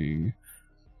drawing?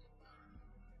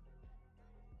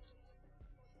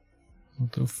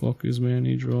 What the fuck is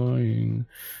Manny drawing?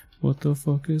 What the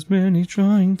fuck is Manny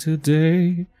drawing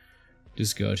today?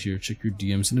 Just got here. Check your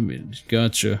DMs in a minute.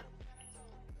 Gotcha.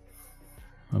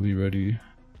 I'll be ready.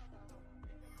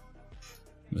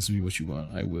 Message me what you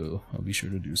want. I will. I'll be sure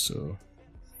to do so.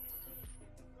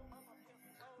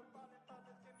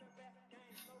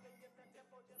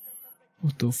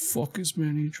 What the fuck is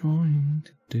Manny drawing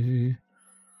today?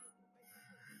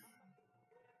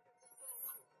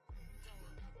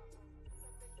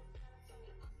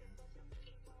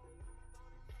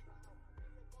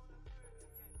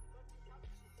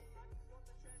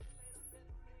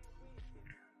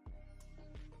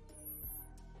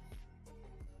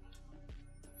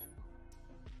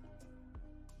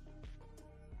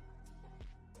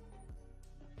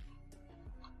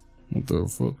 What the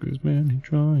fuck is Manny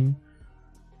drawing?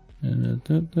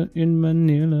 In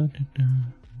Manila.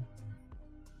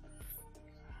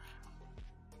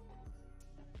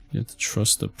 You have to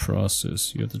trust the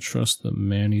process. You have to trust the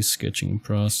Manny sketching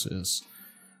process.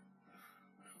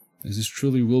 As this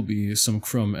truly will be some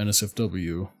crumb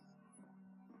NSFW.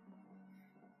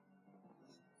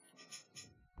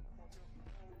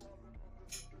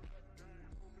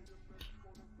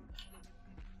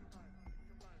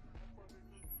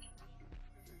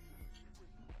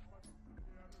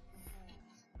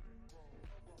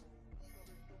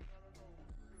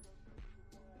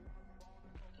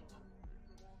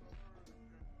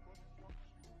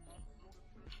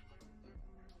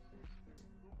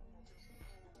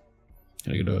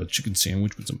 Can I get a chicken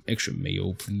sandwich with some extra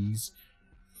mayo, please?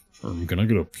 Or can I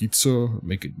get a pizza?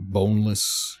 Make it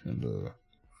boneless and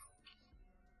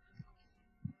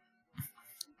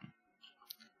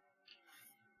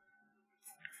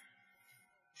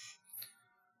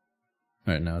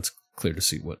Alright, now it's clear to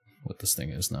see what this thing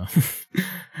is now.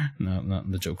 No,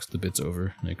 not the jokes, the bit's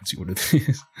over. Now you can see what it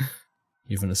is.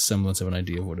 You have a semblance of an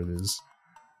idea of what it is.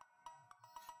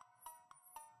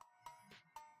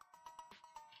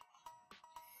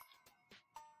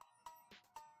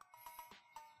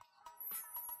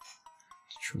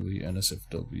 Truly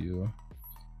NSFW.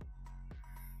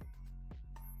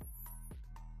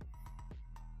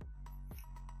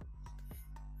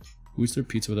 Who eats their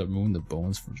pizza without removing the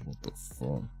bones first? What the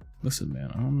fuck? Listen,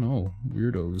 man, I don't know.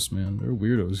 Weirdos, man. They're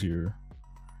weirdos here.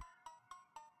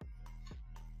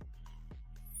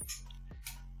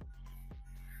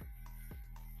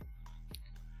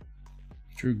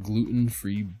 It's your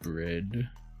gluten-free bread.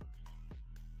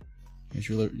 It's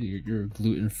your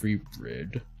gluten-free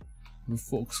bread. The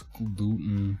fuck's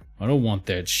gluten? I don't want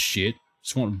that shit. I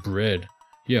just want bread.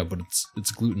 Yeah, but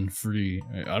it's gluten free.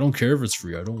 I don't care if it's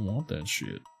free. I don't want that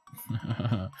shit.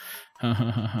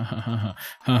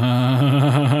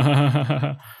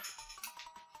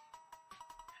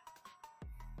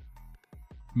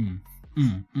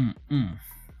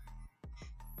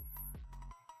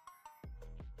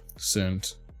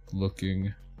 Scent,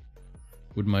 looking,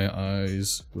 with my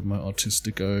eyes, with my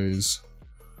autistic eyes.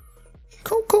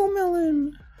 Cocoa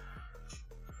melon.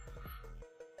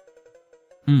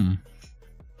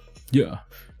 Yeah.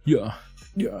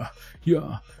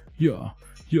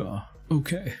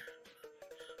 Okay.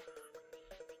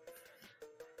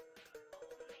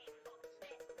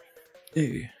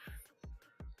 Hey.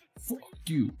 Fuck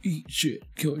you. Eat shit.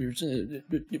 Kill yourself.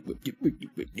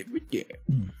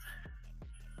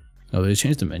 Oh, they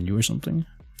changed the menu or something?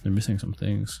 They're missing some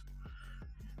things.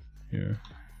 Here.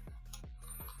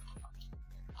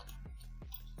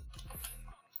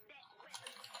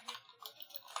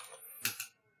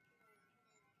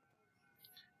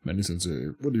 Manny Sensei,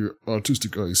 what do your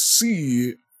autistic eyes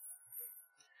see?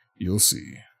 You'll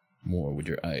see more with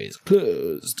your eyes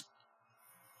closed.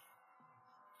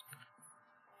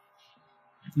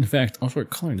 In fact, I'll start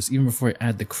coloring this even before I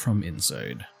add the crumb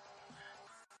inside.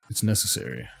 It's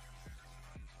necessary.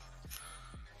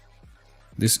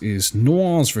 This is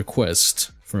Noir's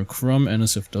request for a crumb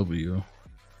NSFW.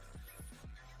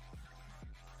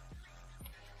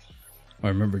 I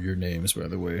remember your names, by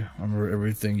the way. I remember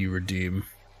everything you redeem.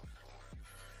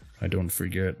 I don't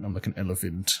forget. I'm like an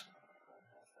elephant.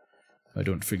 I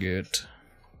don't forget.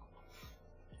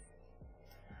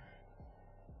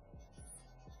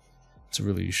 It's a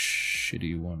really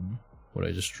shitty one, what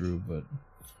I just drew, but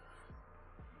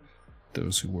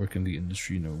those who work in the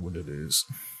industry know what it is.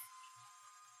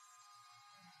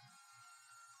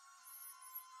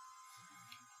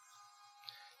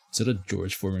 Is it a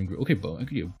George Foreman grill? Okay, I could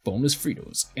get boneless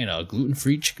Fritos and a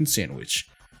gluten-free chicken sandwich.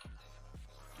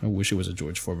 I wish it was a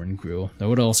George Foreman grill. That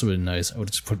would also be nice. I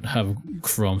would just have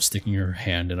Crumb sticking her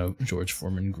hand in a George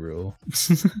Foreman grill.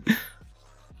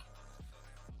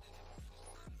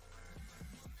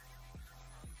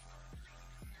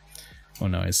 Oh,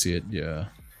 now I see it. Yeah,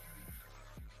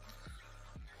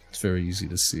 it's very easy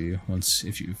to see once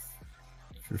if you're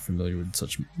familiar with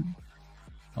such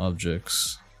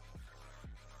objects.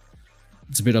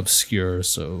 It's a bit obscure,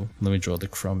 so let me draw the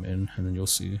crumb in, and then you'll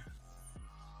see.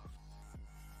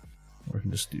 Or I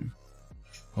can just do.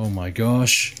 Oh my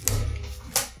gosh!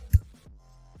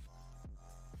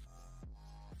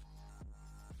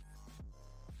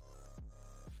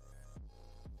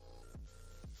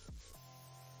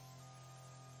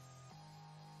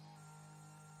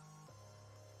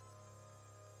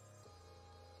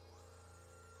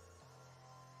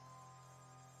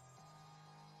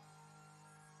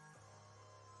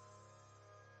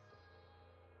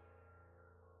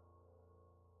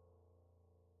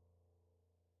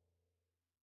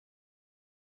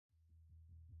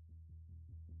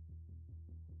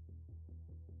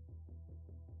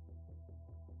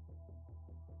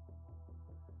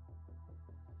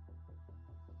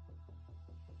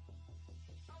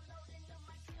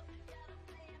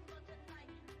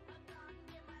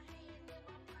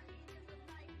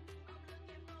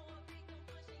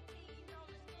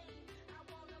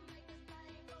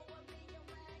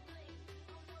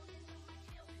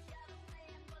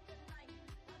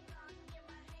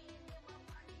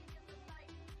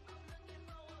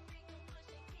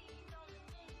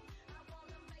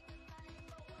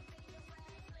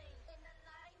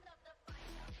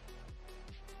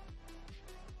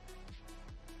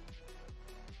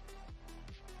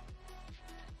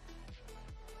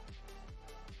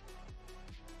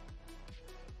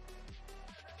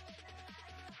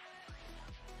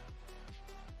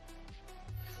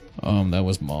 That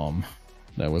was mom.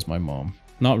 That was my mom.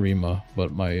 Not Rima,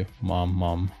 but my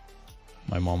mom.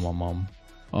 My mom.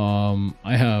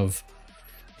 I have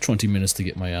 20 minutes to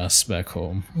get my ass back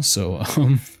home. So,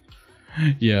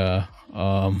 yeah.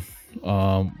 I'm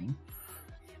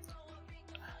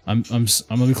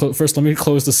gonna first. Let me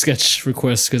close the sketch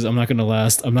request because I'm not gonna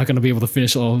last. I'm not gonna be able to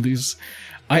finish all of these.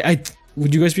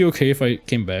 Would you guys be okay if I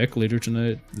came back later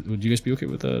tonight? Would you guys be okay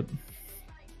with that?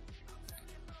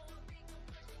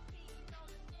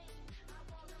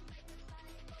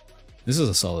 This is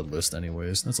a solid list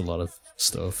anyways. That's a lot of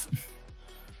stuff.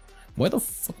 Why the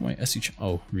fuck am I SE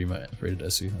oh, Rima rated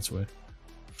SE, that's why.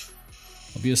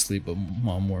 I'll be asleep, but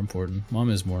mom more important.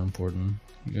 Mom is more important.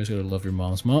 You guys gotta love your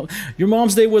moms. Your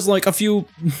mom's day was like a few...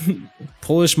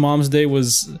 Polish mom's day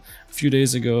was a few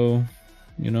days ago,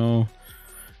 you know.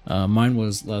 Mine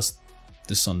was this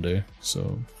Sunday,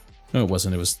 so... No, it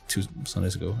wasn't. It was 2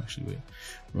 Sundays ago, actually. Wait.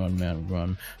 Run, man,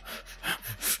 run.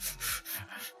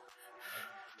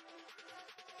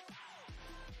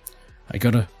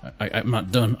 I'm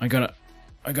not done. I gotta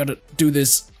do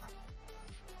this.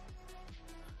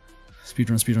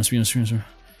 Speedrun.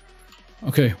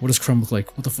 Okay, what does Crumb look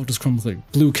like? What the fuck does Crumb look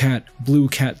like? Blue cat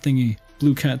thingy.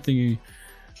 Blue cat thingy.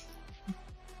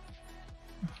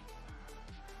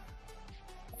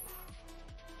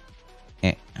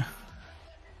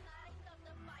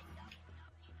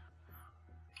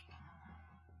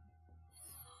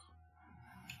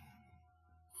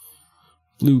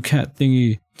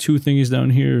 2 thingies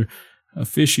down here. A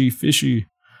fishy.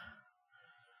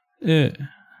 Ear.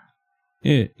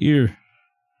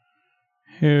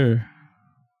 Hair.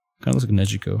 Kinda looks like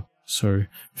Nejico. Sorry.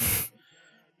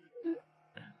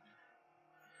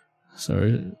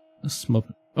 Sorry.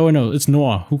 Oh no, it's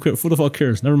Noah. Who the fuck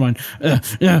cares? Never mind.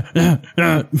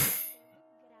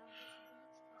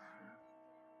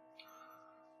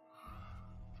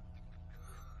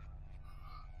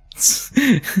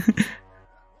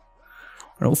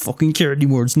 I don't fucking care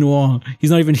anymore. It's Noah.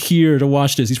 He's not even here to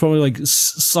watch this. He's probably like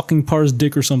sucking Par's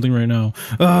dick or something right now.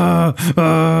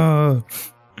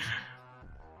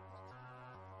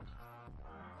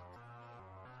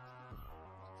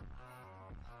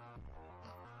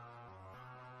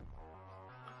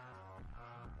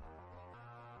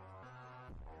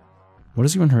 What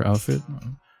is even her outfit?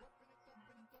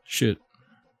 Shit.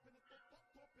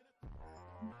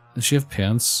 Does she have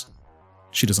pants?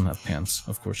 She doesn't have pants.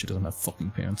 Of course she doesn't have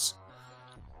fucking pants.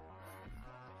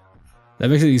 That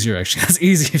makes it easier, actually. That's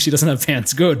easy if she doesn't have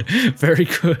pants. Good. Very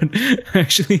good.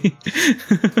 Actually,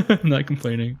 I'm not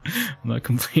complaining. I'm not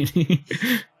complaining.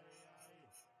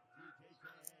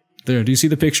 There, do you see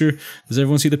the picture? Does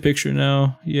everyone see the picture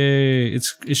now? Yay!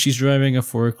 She's driving a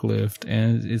forklift,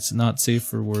 and it's not safe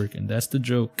for work, and that's the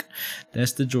joke.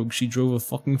 That's the joke. She drove a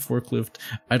fucking forklift.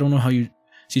 I don't know how you...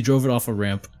 She drove it off a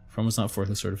ramp. From it's not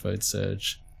forklift certified,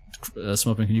 Sedge.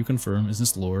 Smuppin, can you confirm? Is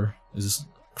this lore? Is this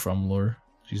Crumb lore?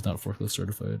 She's not forklift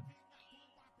certified.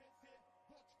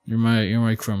 You're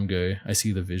my Crumb guy. I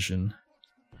see the vision.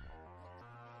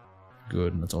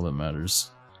 Good, that's all that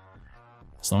matters.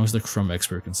 As long as the Crumb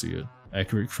expert can see it.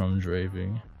 Accurate Crumb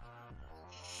driving.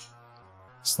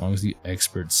 As long as the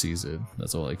expert sees it,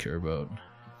 that's all I care about.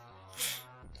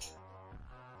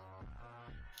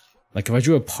 Like if I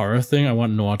drew a Para thing, I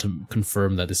want Noah to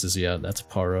confirm that this is, yeah, that's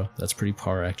Para. That's pretty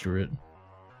Para accurate.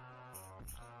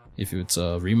 If it's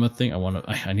a Rima thing,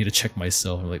 I need to check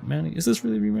myself. I'm like, Manny, is this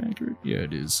really Rima accurate? Yeah,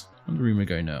 it is. I'm the Rima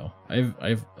guy now. I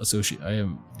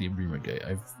am the Rima guy.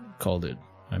 I've called it.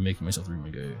 I'm making myself the Rima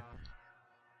guy.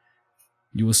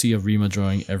 You will see a Rima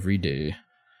drawing every day.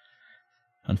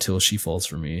 Until she falls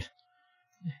for me.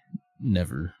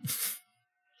 Never.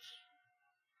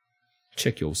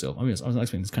 Check yourself. I mean, I was not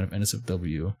expecting this kind of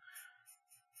NSFW.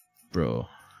 Bro. What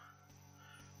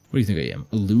do you think I am?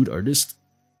 A lewd artist?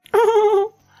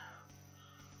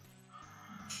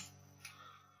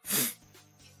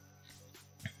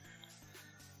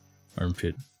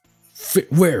 Armpit.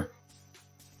 Where?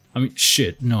 I mean,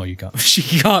 shit. No, you got me.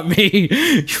 She got me.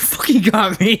 You fucking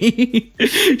got me.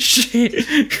 Shit.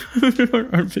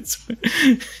 Armpits.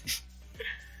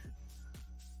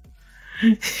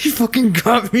 You fucking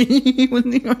got me with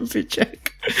the armpit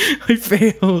check. I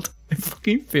failed. I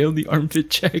fucking failed the armpit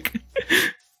check.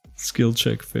 Skill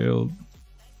check failed.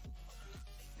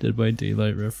 Dead by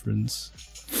Daylight reference.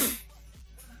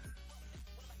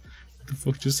 What the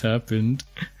fuck just happened?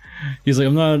 He's like,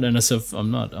 I'm not an NSF,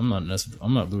 I'm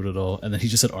not lewd at all. And then he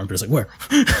just said armpit. I was like, where?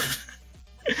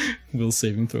 Will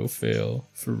saving throw fail.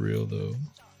 For real though.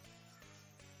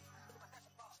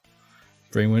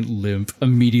 Brain went limp,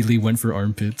 immediately went for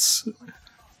armpits.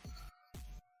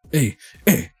 Hey.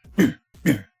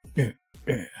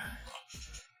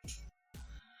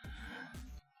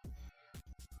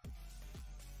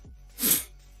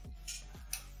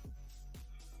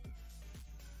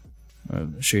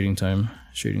 Shading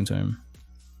time.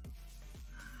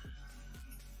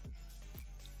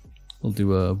 We'll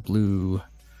do a blue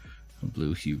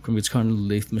hue. It's kind of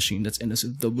lathe machine. That's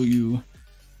NSFW.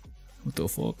 What the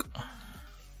fuck?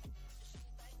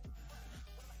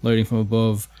 Lighting from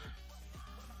above.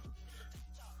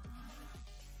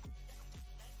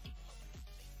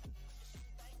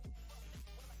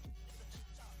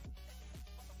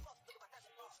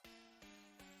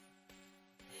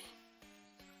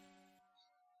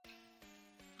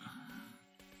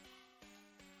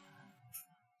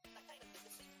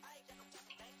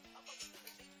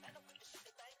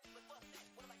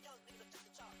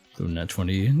 So nat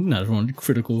 20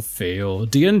 critical fail.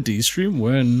 D&D stream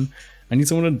when? I need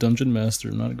someone to dungeon master.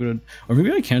 I'm not good at, or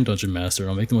maybe I can dungeon master.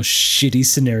 I'll make the most shitty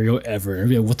scenario ever. And I'll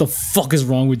be like, what the fuck is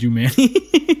wrong with you, man?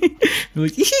 You're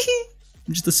like,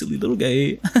 I'm just a silly little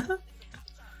guy.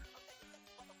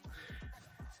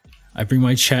 I bring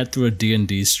my chat through a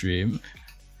D&D stream.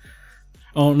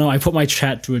 Oh no, I put my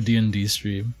chat through a D&D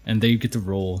stream, and they get to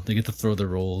roll. They get to throw the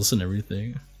rolls and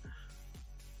everything.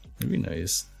 That'd be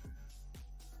nice.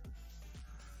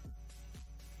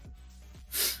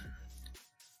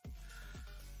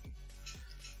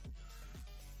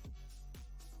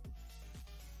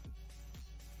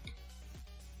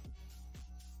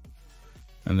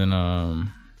 And then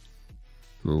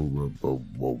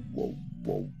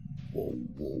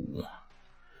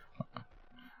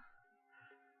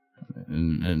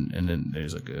and then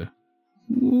there's like a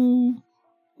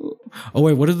oh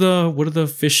wait, what are the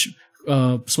fish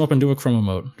Smoke and do a Crumb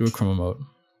emote. Do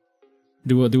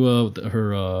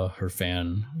her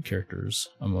fan characters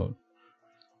emote.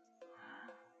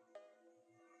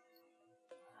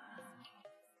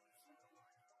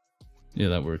 Yeah,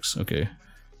 that works. Okay.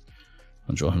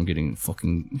 I'll draw him getting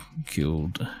fucking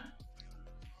killed.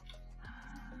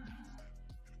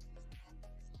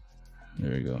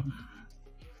 There you go.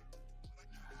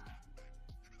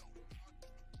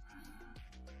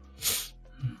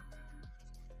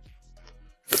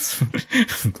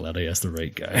 I'm glad I asked the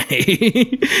right guy.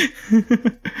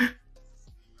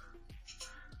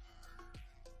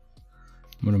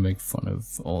 I'm gonna make fun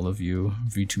of all of you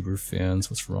VTuber fans.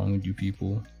 What's wrong with you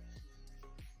people?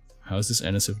 How's this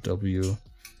NSFW?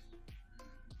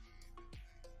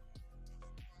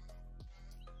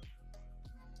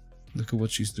 Look at what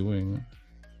she's doing.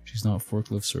 She's not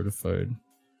forklift certified.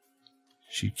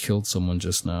 She killed someone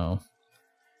just now.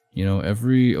 You know,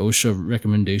 every OSHA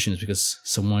recommendation is because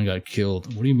someone got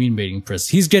killed. What do you mean being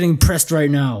pressed? He's getting pressed right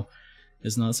now!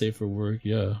 It's not safe for work.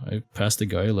 Yeah, I passed the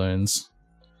guidelines.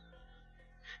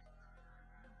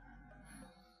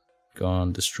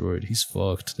 Gone, destroyed. He's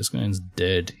fucked. This guy's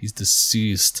dead. He's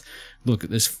deceased. Look,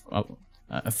 this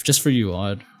just for you,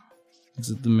 Odd. Is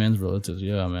it the man's relatives?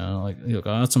 Yeah, man. Like, look,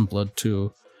 I had some blood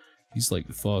too. He's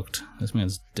like fucked. This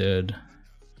man's dead.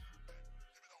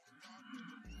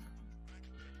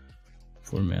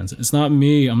 Poor man. It's not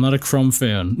me. I'm not a Crumb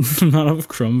fan. I'm not a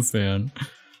Crumb fan.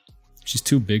 She's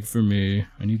too big for me.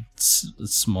 I need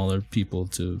smaller people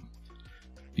to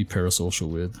be parasocial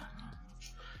with.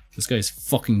 This guy's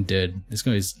fucking dead. This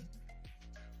guy's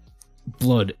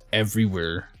blood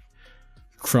everywhere.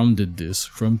 Crumb did this.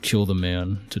 Crumb killed a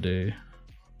man today.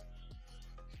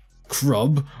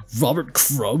 Crumb? Robert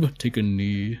Crumb? Take a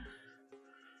knee.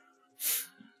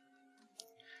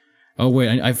 Oh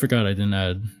wait, I forgot I didn't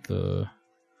add the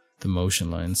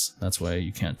motion lines. That's why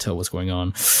you can't tell what's going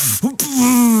on.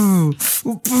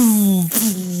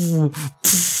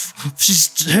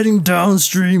 She's heading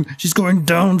downstream. She's going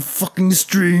down fucking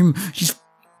stream. She's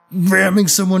ramming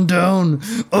someone down.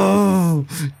 Oh,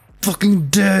 fucking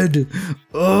dead.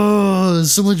 Oh,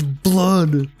 so much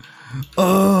blood.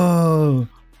 Oh.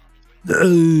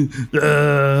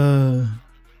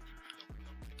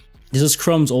 This is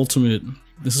Crumb's ultimate.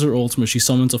 This is her ultimate. She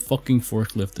summons a fucking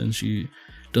forklift and she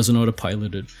doesn't know how to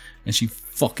pilot it. And she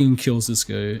fucking kills this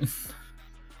guy.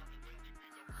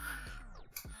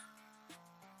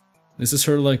 This is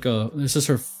her like this is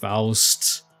her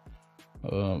Faust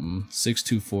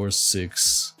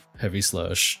 6246 heavy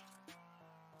slash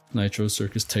Nitro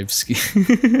Circus type ski.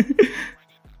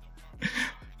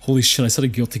 Holy shit, I said a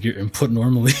guilty gear input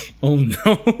normally. Oh no.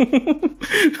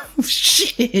 Oh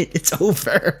shit, it's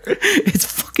over. It's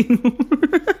fucking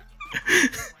over.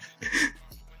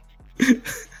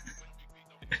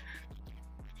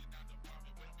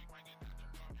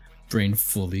 Brain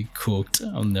fully cooked.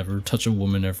 I'll never touch a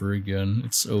woman ever again.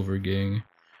 It's over, gang.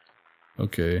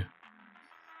 Okay.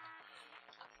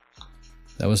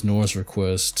 That was Noah's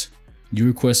request. You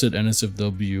requested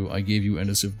NSFW. I gave you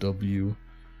NSFW.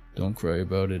 Don't cry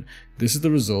about it. This is the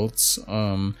results.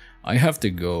 I have to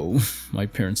go. My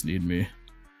parents need me.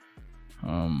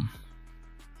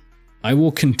 I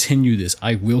will continue this.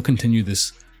 I will continue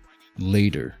this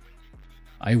later.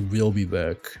 I will be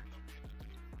back.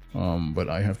 But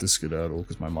I have to skedaddle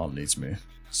because my mom needs me.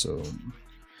 So,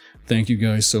 thank you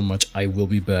guys so much. I will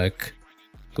be back.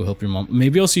 Go help your mom.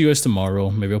 Maybe I'll see you guys tomorrow.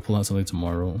 Maybe I'll pull out something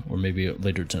tomorrow. Or maybe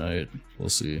later tonight. We'll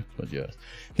see. But yeah.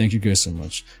 Thank you guys so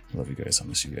much. I love you guys. I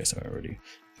miss you guys already.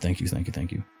 Thank you, thank you,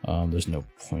 thank you. There's no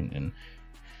point in...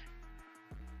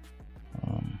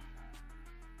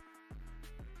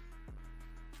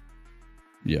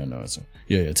 yeah, no, it's...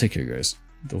 Yeah, take care, guys.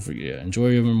 Don't forget, yeah, enjoy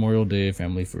your Memorial Day,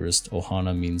 family first.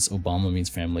 Ohana means, Obama means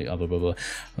family, blah, blah, blah.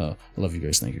 I love you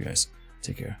guys, thank you guys.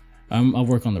 Take care. I'll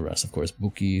work on the rest, of course.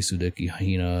 Buki, Sudeki,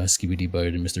 Hina, Skibidi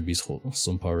Bite, and Mr. Beast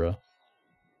Sompara.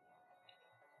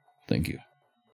 Thank you.